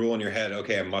unwritten rule in your head,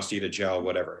 okay, I must eat a gel,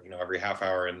 whatever, every half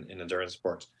hour in endurance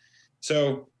sports.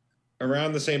 So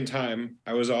around the same time,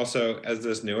 I was also, as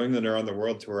this New Englander on the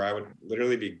World Tour, I would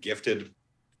literally be gifted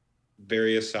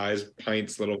various size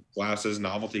pints, little glasses,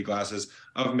 novelty glasses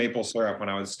of maple syrup when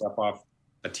I would step off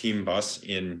a team bus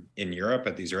in Europe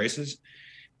at these races,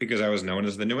 because I was known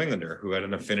as the New Englander who had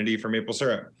an affinity for maple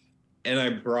syrup. And I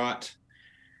brought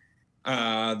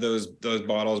those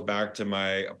bottles back to my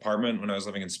apartment when I was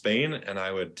living in Spain, and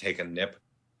I would take a nip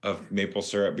of maple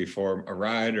syrup before a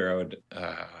ride, or I would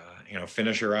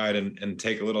finish a ride and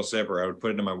take a little sip, or I would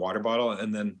put it in my water bottle.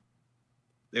 And then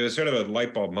it was sort of a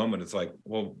light bulb moment. It's like,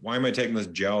 well, why am I taking this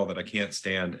gel that I can't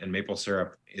stand? And maple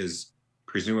syrup is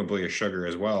presumably a sugar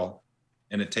as well,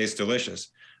 and it tastes delicious.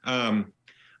 A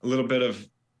little bit of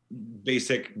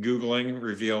basic Googling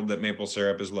revealed that maple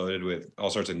syrup is loaded with all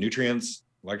sorts of nutrients,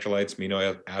 electrolytes,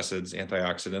 amino acids,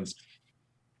 antioxidants.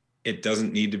 It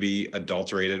doesn't need to be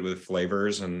adulterated with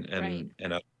flavors and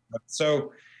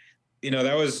so,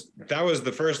 that was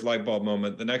the first light bulb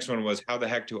moment. The next one was, how the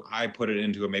heck do I put it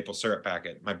into a maple syrup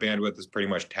packet? My bandwidth is pretty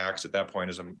much taxed at that point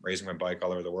as I'm racing my bike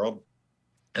all over the world.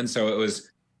 And so it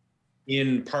was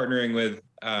in partnering with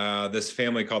this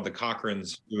family called the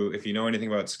Cochrans, who, if you know anything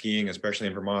about skiing, especially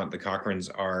in Vermont, the Cochrans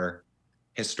are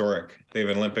historic. They have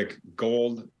an Olympic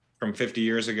gold from 50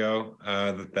 years ago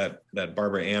that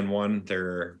Barbara Ann won.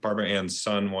 Barbara Ann's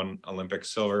son won Olympic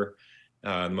silver,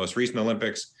 the most recent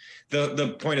Olympics.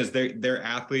 The point is they're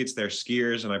athletes, they're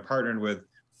skiers, and I partnered with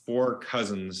 4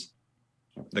 cousins,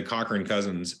 the Cochran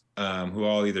cousins, who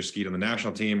all either skied on the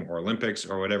national team or Olympics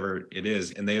or whatever it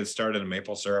is. And they had started a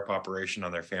maple syrup operation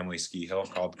on their family ski hill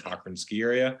called Cochran Ski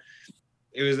Area.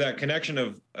 It was that connection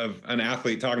of an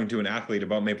athlete talking to an athlete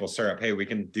about maple syrup. Hey, we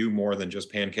can do more than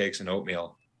just pancakes and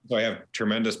oatmeal. So I have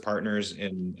tremendous partners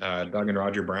in Doug and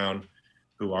Roger Brown,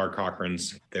 who are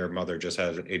Cochrans. Their mother just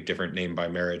has a different name by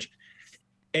marriage.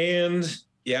 And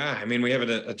yeah, I mean, we have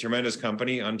a tremendous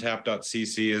company.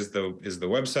 Untapped.cc is the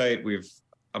website. We've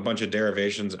a bunch of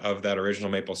derivations of that original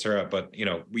maple syrup, but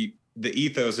the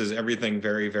ethos is everything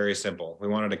very, very simple. We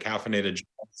wanted a caffeinated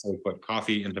gel, so we put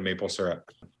coffee into maple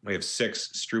syrup. We have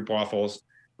 6 stroopwafels.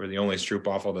 We're the only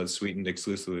stroopwafel that's sweetened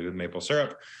exclusively with maple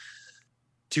syrup.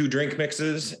 2 drink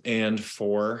mixes and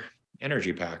 4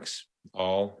 energy packs,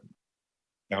 all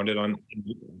founded on.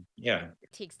 Yeah.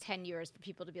 It takes 10 years for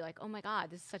people to be like, oh my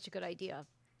God, this is such a good idea.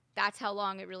 That's how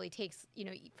long it really takes,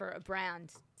 for a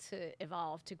brand to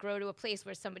evolve, to grow to a place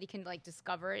where somebody can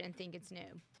discover it and think it's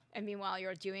new. And meanwhile,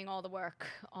 you're doing all the work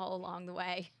all along the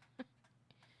way.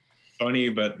 Funny,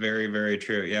 but very, very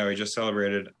true. Yeah, we just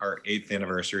celebrated our 8th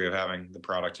anniversary of having the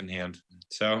product in hand.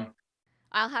 So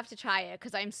I'll have to try it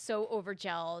because I'm so over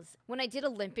gels. When I did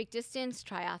Olympic distance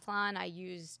triathlon, I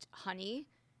used honey,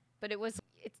 but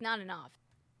it's not enough.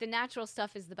 The natural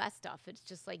stuff is the best stuff. It's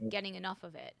just getting enough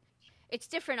of it. It's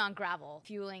different on gravel,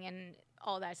 fueling and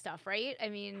all that stuff, right? I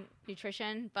mean,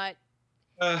 nutrition, but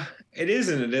it is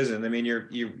and it isn't. I mean,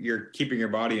 you're keeping your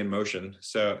body in motion.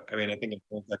 So, I mean, I think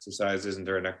endurance exercise is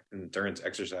endurance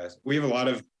exercise. We have a lot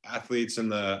of athletes in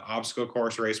the obstacle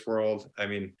course race world. I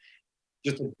mean,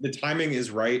 just the timing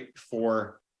is right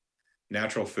for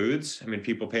natural foods. I mean,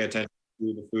 people pay attention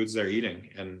to the foods they're eating.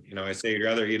 And, I say you'd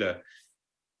rather eat a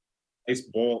nice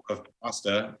bowl of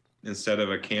pasta instead of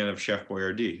a can of Chef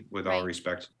Boyardee, with all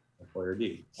respect to Chef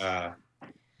Boyardee.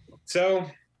 So,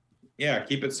 yeah,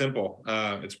 keep it simple.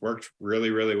 It's worked really,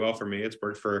 really well for me.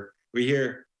 We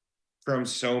hear from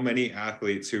so many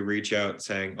athletes who reach out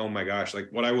saying, oh my gosh,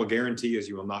 what I will guarantee is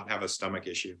you will not have a stomach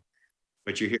issue.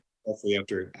 But you hear, hopefully,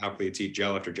 after athletes eat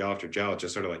gel after gel after gel, it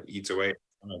just sort of eats away.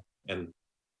 And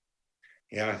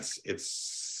yeah, it's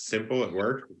simple. It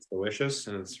works. It's delicious.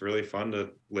 And it's really fun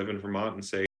to live in Vermont and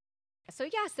say, so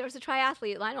yes, there's a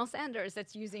triathlete, Lionel Sanders,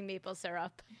 that's using maple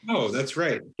syrup. Oh, that's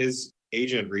right. His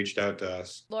agent reached out to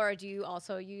us. Laura, do you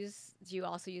also use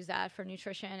that for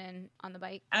nutrition and on the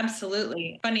bike?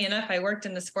 Absolutely. Funny enough, I worked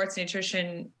in the sports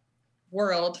nutrition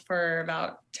world for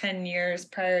about 10 years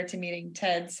prior to meeting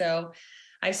Ted. So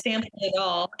I've sampled it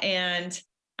all, and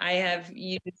I have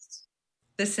used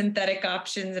the synthetic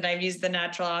options and I've used the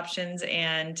natural options,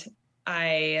 and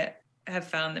I have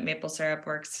found that maple syrup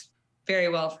works very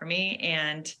well for me.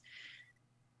 And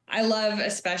I love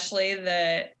especially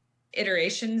the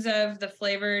iterations of the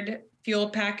flavored fuel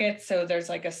packets. So there's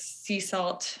a sea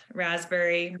salt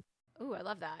raspberry. Ooh, I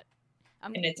love that.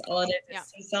 And it's all it is,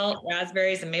 sea salt,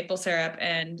 raspberries, and maple syrup.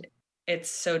 And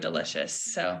it's so delicious.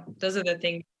 So those are the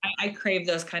things I crave,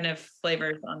 those kind of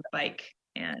flavors on the bike.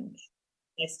 And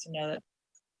nice to know that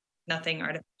nothing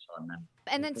artificial in them.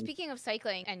 And then speaking of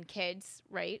cycling and kids,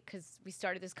 right? Because we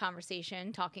started this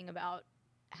conversation talking about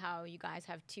how you guys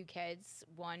have 2 kids,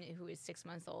 one who is 6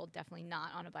 months old, definitely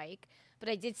not on a bike. But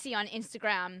I did see on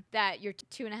Instagram that your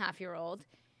 2.5-year-old,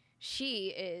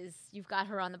 you've got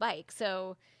her on the bike.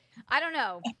 So I don't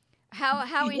know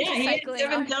how into cycling.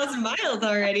 7,000 miles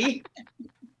already.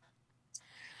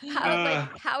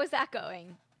 How is that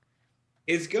going?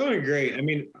 It's going great. I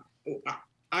mean,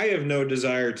 I have no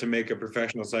desire to make a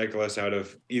professional cyclist out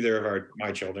of either of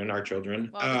our children.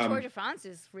 Well, the Tour de France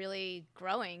is really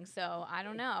growing, so I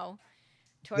don't know.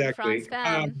 Tour exactly. de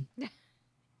France fan.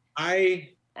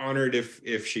 I honored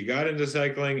if she got into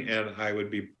cycling, and I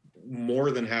would be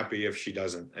more than happy if she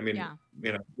doesn't. I mean,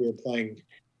 we were playing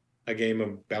a game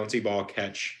of bouncy ball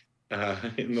catch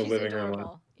in the living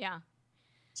room. Yeah.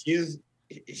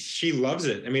 She loves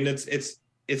it. I mean, it's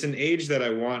it's an age that I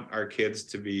want our kids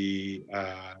to be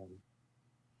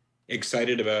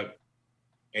excited about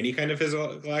any kind of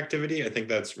physical activity. I think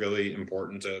that's really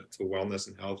important to wellness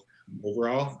and health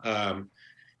overall.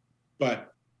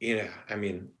 But I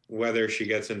mean, whether she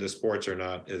gets into sports or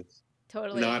not is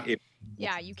Totally. not.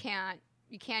 Yeah, you can't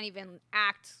even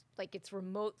act like it's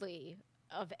remotely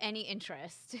of any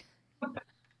interest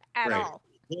at all.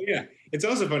 Yeah. It's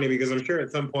also funny because I'm sure at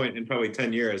some point in probably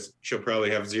 10 years, she'll probably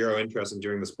have zero interest in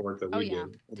doing the sport that we do.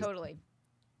 Totally.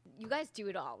 You guys do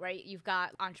it all, right? You've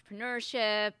got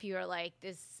entrepreneurship. You're like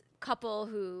this couple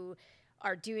who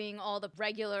are doing all the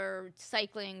regular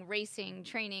cycling, racing,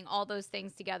 training, all those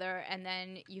things together. And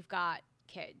then you've got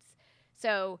kids.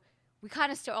 So we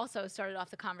kind of also started off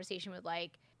the conversation with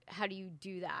like, how do you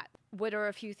do that? What are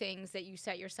a few things that you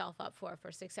set yourself up for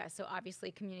success? So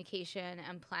obviously communication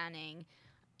and planning.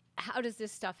 How does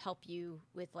this stuff help you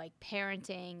with like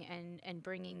parenting and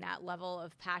bringing that level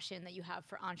of passion that you have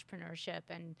for entrepreneurship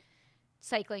and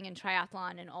cycling and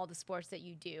triathlon and all the sports that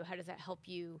you do? How does that help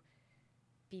you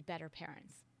be better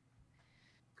parents?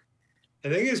 I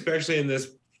think especially in this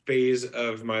phase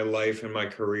of my life and my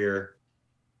career,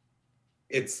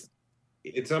 it's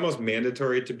almost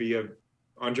mandatory to be an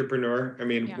entrepreneur. I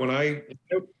mean, when I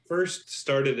first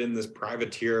started in this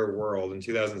privateer world in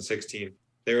 2016,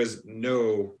 there was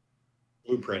no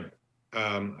blueprint.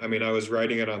 I mean, I was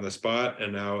writing it on the spot,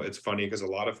 and now it's funny because a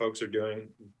lot of folks are doing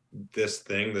this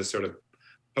thing, this sort of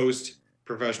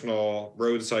post-professional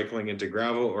road cycling into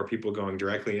gravel, or people going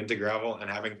directly into gravel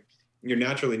and you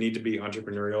naturally need to be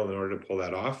entrepreneurial in order to pull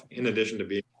that off, in addition to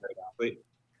being a great athlete.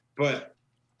 But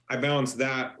I balance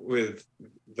that with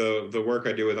the work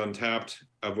I do with Untapped,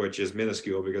 of which is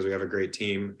minuscule because we have a great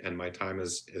team and my time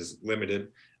is limited.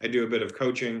 I do a bit of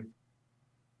coaching.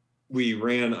 We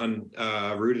ran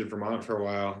Rooted Vermont for a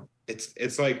while.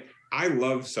 It's like, I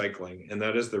love cycling, and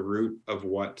that is the root of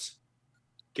what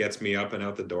gets me up and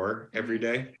out the door every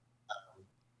day.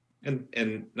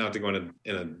 And not to go in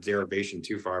a derivation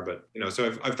too far, but so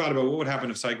I've thought about what would happen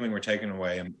if cycling were taken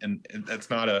away, and that's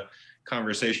not a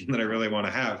conversation that I really want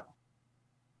to have.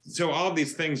 So all of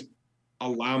these things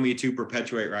allow me to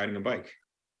perpetuate riding a bike.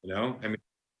 I mean,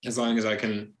 as long as I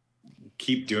can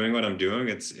keep doing what I'm doing,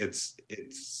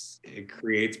 it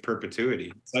creates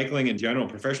perpetuity. Cycling in general,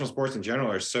 professional sports in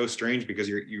general, are so strange because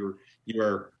you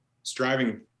are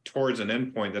striving towards an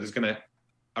endpoint that is going to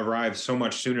arrive so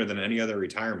much sooner than any other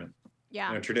retirement.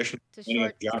 Yeah. Traditionally, it's a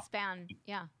short span.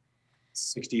 Yeah.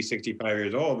 60, 65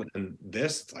 years old. And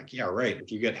this, it's like, yeah, right.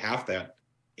 If you get half that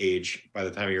age by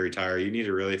the time you retire, you need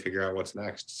to really figure out what's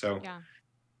next. So yeah.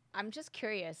 I'm just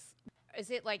curious. Is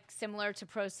it like similar to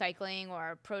pro cycling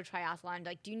or pro triathlon?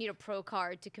 Like, do you need a pro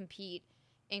card to compete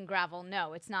in gravel?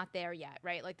 No, it's not there yet,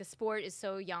 right? Like, the sport is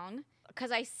so young,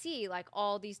 because I see like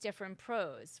all these different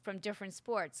pros from different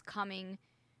sports coming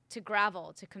to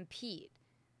gravel to compete.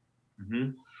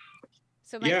 Mm-hmm.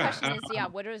 So my question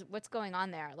is, what's going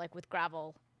on there, like with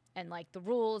gravel and like the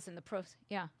rules and the pros?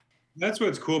 Yeah. That's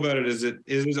what's cool about it is it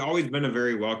has always been a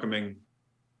very welcoming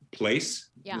place.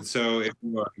 Yeah. And so if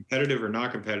you are competitive or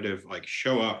not competitive, like,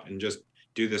 show up and just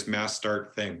do this mass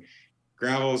start thing.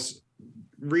 Gravel's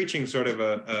reaching sort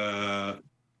of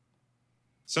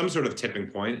some sort of tipping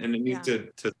point, and it needs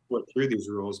to work through these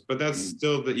rules. But that's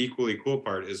still the equally cool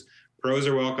part is pros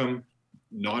are welcome,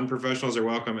 non-professionals are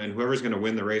welcome, and whoever's going to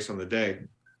win the race on the day.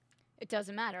 It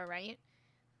doesn't matter, right?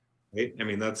 Right? I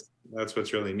mean, that's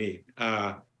what's really neat.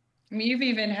 You've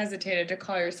even hesitated to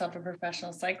call yourself a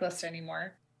professional cyclist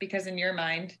anymore because in your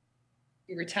mind,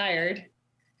 you retired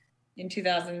in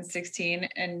 2016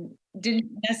 and didn't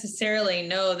necessarily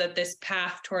know that this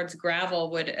path towards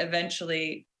gravel would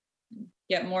eventually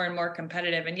get more and more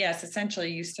competitive. And yes,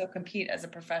 essentially you still compete as a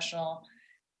professional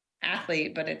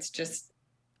athlete, but it's just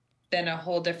been a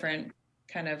whole different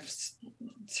kind of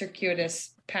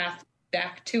circuitous path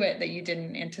back to it that you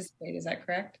didn't anticipate. Is that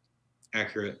correct?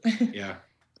 Accurate. Yeah.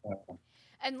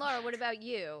 And Laura, what about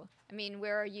you? I mean,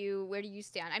 where are you? Where do you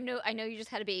stand? I know you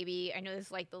just had a baby. I know this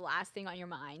is like the last thing on your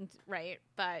mind, right?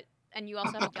 And you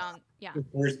also have a young, yeah.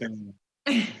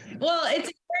 Well, it's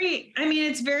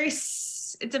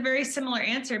a very similar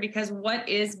answer, because what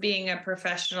is being a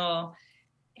professional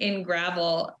in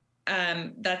gravel?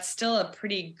 That's still a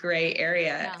pretty gray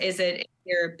area. Yeah. Is it, if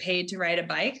you're paid to ride a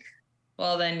bike?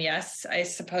 Well, then yes, I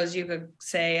suppose you could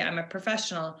say I'm a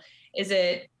professional. Is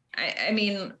it, I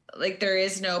mean, like, there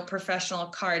is no professional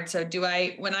card. So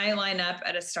when I line up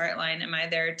at a start line, am I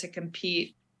there to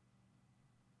compete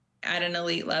at an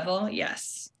elite level?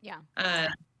 Yes. Yeah.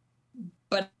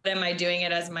 But am I doing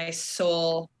it as my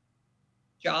sole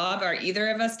job. Are either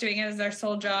of us doing it as our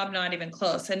sole job? Not even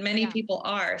close. And many people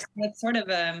are. So it's sort of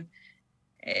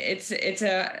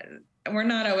we're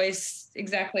not always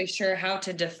exactly sure how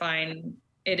to define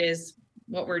it is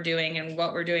what we're doing and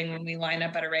what we're doing when we line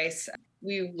up at a race.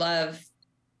 We love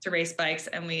to race bikes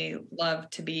and we love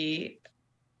to be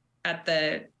at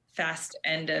the fast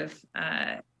end of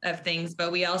things.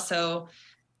 But we also,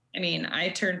 I mean, I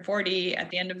turned 40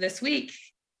 at the end of this week.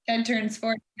 Ted turns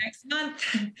 40 next month.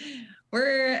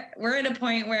 We're at a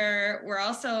point where we're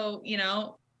also, you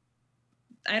know,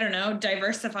 I don't know,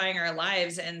 diversifying our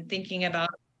lives and thinking about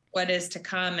what is to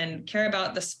come and care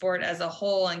about the sport as a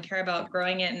whole and care about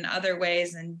growing it in other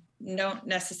ways and don't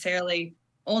necessarily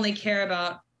only care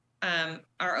about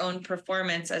our own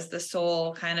performance as the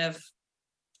sole kind of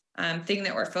thing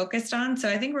that we're focused on. So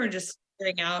I think we're just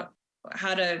figuring out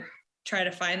how to try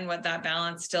to find what that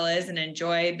balance still is and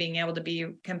enjoy being able to be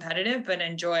competitive, but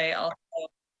enjoy also,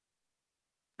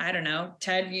 I don't know,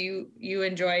 Ted, you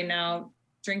enjoy now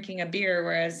drinking a beer,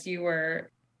 whereas you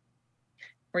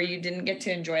didn't get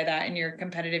to enjoy that in your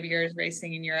competitive years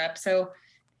racing in Europe. So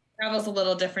travel's a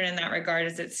little different in that regard,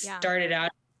 as it started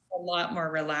out a lot more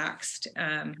relaxed.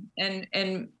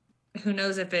 And who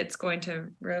knows if it's going to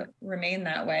remain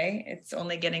that way. It's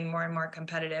only getting more and more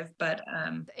competitive, but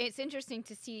it's interesting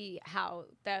to see how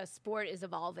the sport is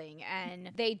evolving, and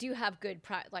they do have good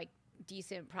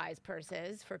decent prize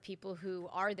purses for people who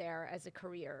are there as a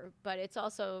career, but it's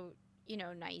also, you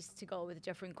know, nice to go with a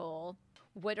different goal.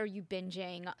 What are you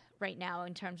binging right now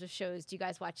in terms of shows? Do you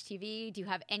guys watch TV? Do you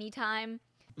have any time?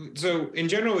 So in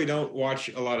general, we don't watch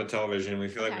a lot of television. We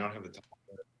feel like we don't have the time.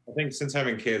 I think since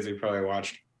having kids, we probably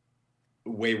watched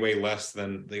way less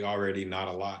than the already not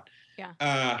a lot.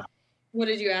 Yeah. What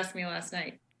did you ask me last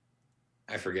night?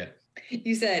 I forget.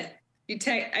 You said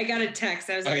I got a text.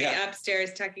 I was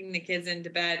upstairs tucking the kids into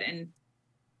bed, and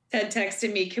Ted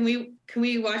texted me, can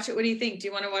we watch it? What do you think? Do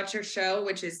you want to watch our show?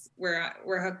 Which is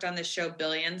we're hooked on this show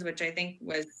Billions, which I think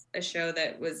was a show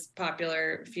that was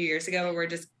popular a few years ago, but we're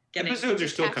just getting episodes are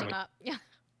still coming up. Yeah.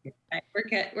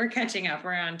 We're catching up.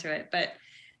 We're onto it. But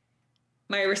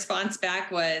my response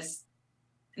back was,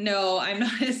 no, I'm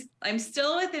not. I'm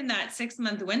still within that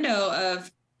 6-month window of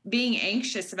being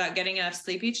anxious about getting enough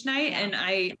sleep each night, and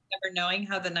I never knowing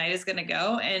how the night is going to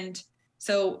go. And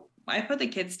so I put the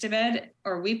kids to bed,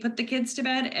 or we put the kids to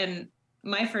bed, and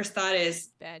my first thought is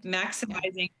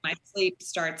maximizing my sleep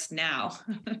starts now.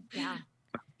 Yeah.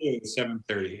 It's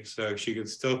 7:30, so she could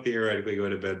still theoretically go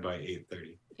to bed by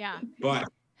 8:30. Yeah. But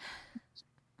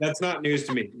that's not news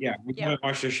to me. Yeah, we can't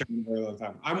watch this show all the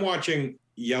time. I'm watching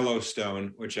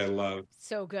Yellowstone, which I love.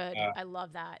 So good. I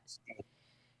love that.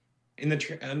 In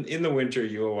the winter,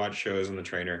 you will watch shows on the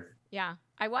trainer. Yeah,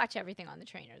 I watch everything on the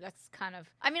trainer. That's kind of,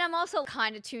 I mean, I'm also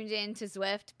kind of tuned in to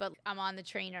Zwift, but I'm on the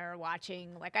trainer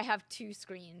watching, like I have 2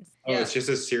 screens. Oh, it's just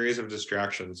a series of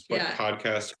distractions. What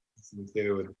podcasts listen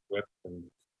to with Zwift. And,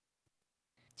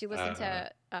 do you listen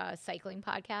to cycling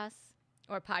podcasts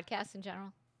or podcasts in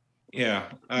general?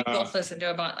 Yeah. We both listen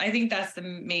to about, I think that's the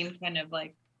main kind of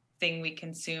like thing we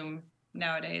consume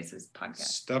nowadays is podcasts.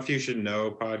 Stuff You Should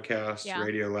Know podcasts,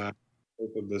 Radio Lab,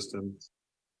 Social Distance.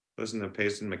 Listen to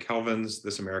Payson McKelvin's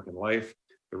This American Life,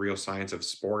 The Real Science of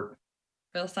Sport.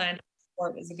 Real Science of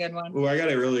Sport is a good one. Oh, I got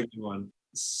a really good one.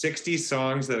 60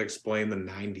 songs that explain the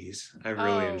 90s. I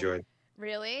really enjoyed.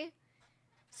 Really?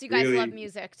 So you guys love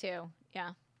music too.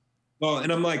 Yeah. Well,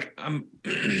 and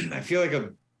I feel like a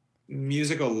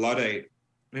musical Luddite.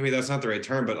 Maybe that's not the right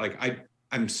term, but like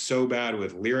I'm so bad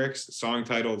with lyrics, song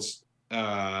titles,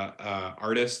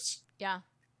 artists. Yeah.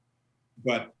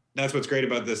 But that's what's great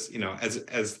about this, you know,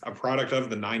 as a product of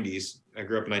the 90s. I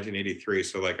grew up in 1983,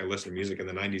 so like I listened to music in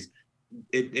the 90s.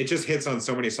 It just hits on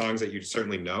so many songs that you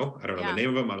certainly know. I don't know the name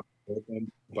of them, I don't know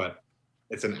them, but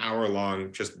it's an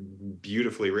hour-long, just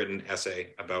beautifully written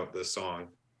essay about this song.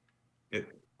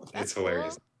 It's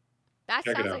hilarious. Cool. That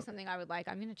sounds like something I would like.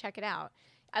 I'm going to check it out.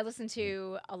 I listen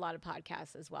to a lot of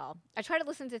podcasts as well. I try to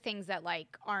listen to things that like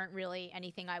aren't really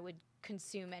anything I would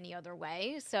consume any other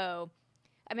way. So,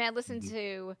 I mean,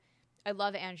 I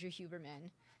love Andrew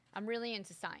Huberman. I'm really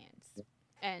into science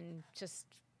and just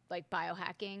like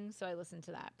biohacking. So I listen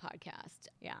to that podcast.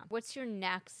 Yeah. What's your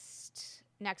next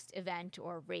event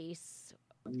or race?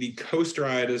 The Coast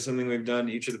Ride is something we've done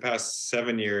each of the past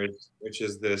 7 years, which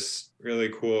is this really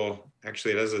cool,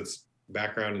 actually it has its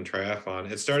background in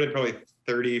triathlon. It started probably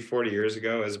 30, 40 years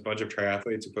ago as a bunch of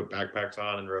triathletes who put backpacks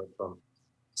on and rode from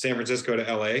San Francisco to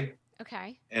LA.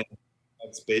 Okay. And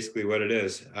that's basically what it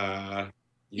is.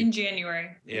 In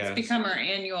January. Yeah. It's become our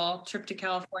annual trip to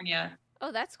California.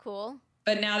 Oh, that's cool.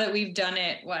 But now that we've done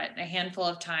it, a handful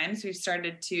of times, we've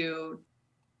started to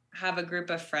have a group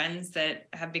of friends that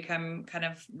have become kind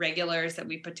of regulars that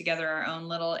we put together our own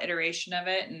little iteration of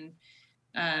it.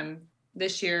 And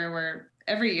this year,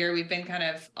 every year we've been kind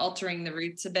of altering the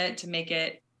routes a bit to make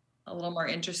it a little more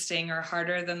interesting or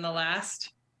harder than the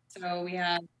last. So we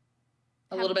have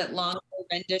a little bit longer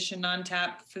rendition on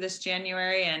tap for this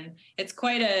January. And it's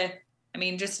quite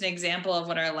just an example of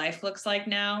what our life looks like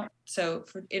now. So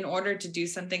in order to do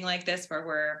something like this, where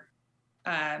we're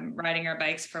riding our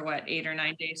bikes for 8 or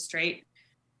 9 days straight,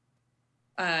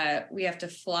 we have to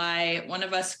fly. One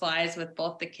of us flies with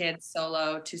both the kids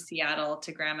solo to Seattle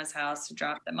to grandma's house to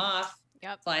drop them off.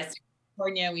 Yep. Flies to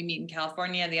California. We meet in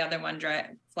California. The other one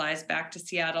flies back to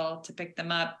Seattle to pick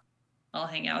them up. I'll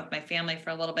hang out with my family for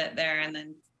a little bit there and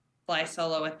then fly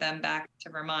solo with them back to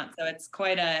Vermont. So it's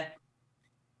quite a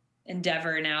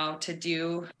endeavor now to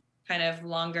do kind of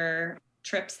longer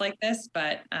trips like this,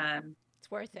 but it's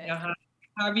worth it.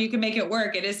 However you can make it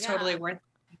work, it is totally worth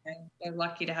it. We're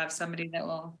lucky to have somebody that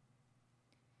will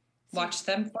watch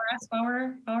them for us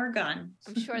while we're gone.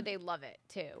 I'm sure they love it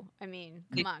too. I mean,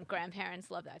 come on, grandparents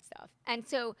love that stuff. And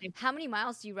so how many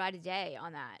miles do you ride a day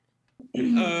on that?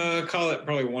 Call it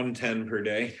probably 110 per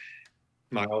day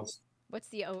miles. What's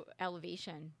the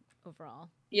elevation overall?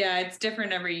 Yeah, it's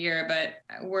different every year, but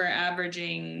we're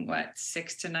averaging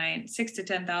 6,000 to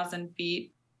 10,000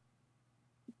 feet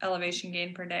elevation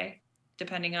gain per day,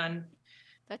 depending on.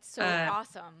 That's so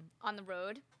awesome. On the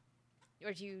road?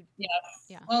 Or do you? Yes.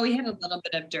 Yeah. Well, we have a little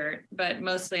bit of dirt, but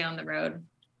mostly on the road.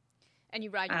 And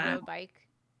you ride your road bike?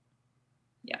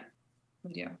 Yeah,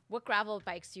 we do. What gravel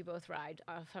bikes do you both ride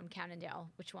from Cannondale?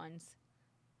 Which ones?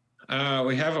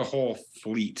 We have a whole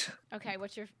fleet. Okay,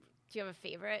 do you have a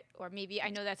favorite? Or maybe, I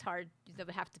know that's hard, you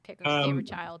have to pick a favorite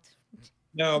child.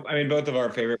 No, I mean, both of our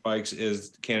favorite bikes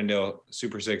is Cannondale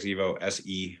Super 6 Evo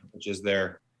SE, which is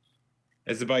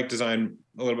it's the bike designed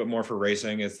a little bit more for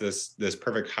racing. It's this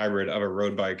perfect hybrid of a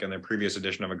road bike and the previous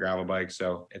edition of a gravel bike.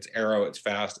 So it's aero, it's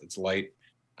fast, it's light.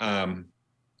 I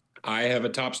have a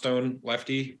Topstone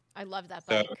Lefty. I love that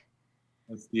bike.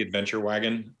 So it's the adventure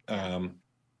wagon.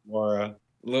 Laura,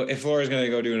 if Laura's going to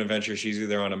go do an adventure, she's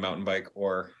either on a mountain bike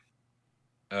or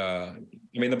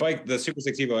the Super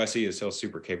 6 Evo SE is still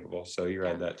super capable. So you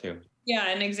ride that too. Yeah.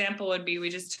 An example would be, we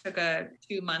just took a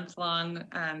 2-month-long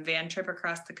van trip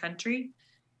across the country.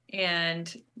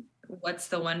 And what's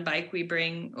the one bike we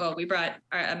bring? Well, we brought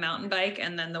a mountain bike,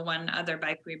 and then the one other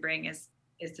bike we bring is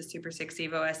the Super 6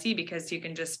 Evo SE, because you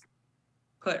can just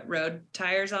put road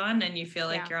tires on and you feel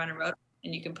like you're on a road,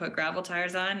 and you can put gravel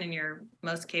tires on and you're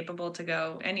most capable to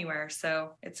go anywhere.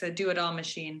 So it's a do-it-all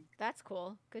machine. That's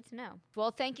cool. Good to know.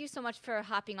 Well, thank you so much for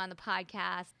hopping on the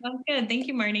podcast. Sounds good. Thank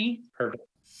you, Marnie. Perfect.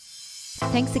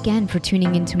 Thanks again for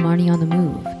tuning in to Marnie on the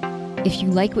Move. If you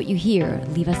like what you hear,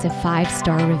 leave us a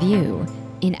 5-star review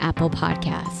in Apple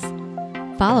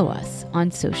Podcasts. Follow us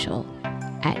on social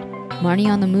at Marnie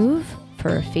on the Move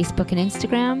for Facebook and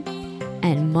Instagram,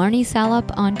 and Marnie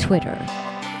Salop on Twitter.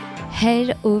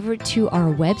 Head over to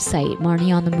our website,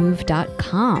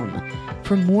 marnieonthemove.com,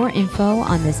 for more info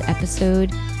on this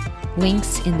episode,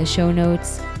 links in the show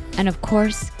notes, and of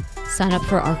course, sign up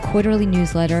for our quarterly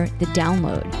newsletter, The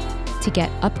Download, to get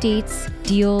updates,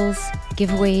 deals,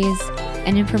 giveaways,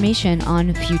 and information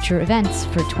on future events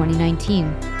for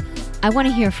 2019. I want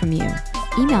to hear from you.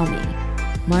 Email me,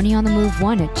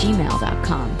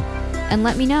 marnieonthemove1@gmail.com, and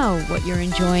let me know what you're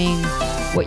enjoying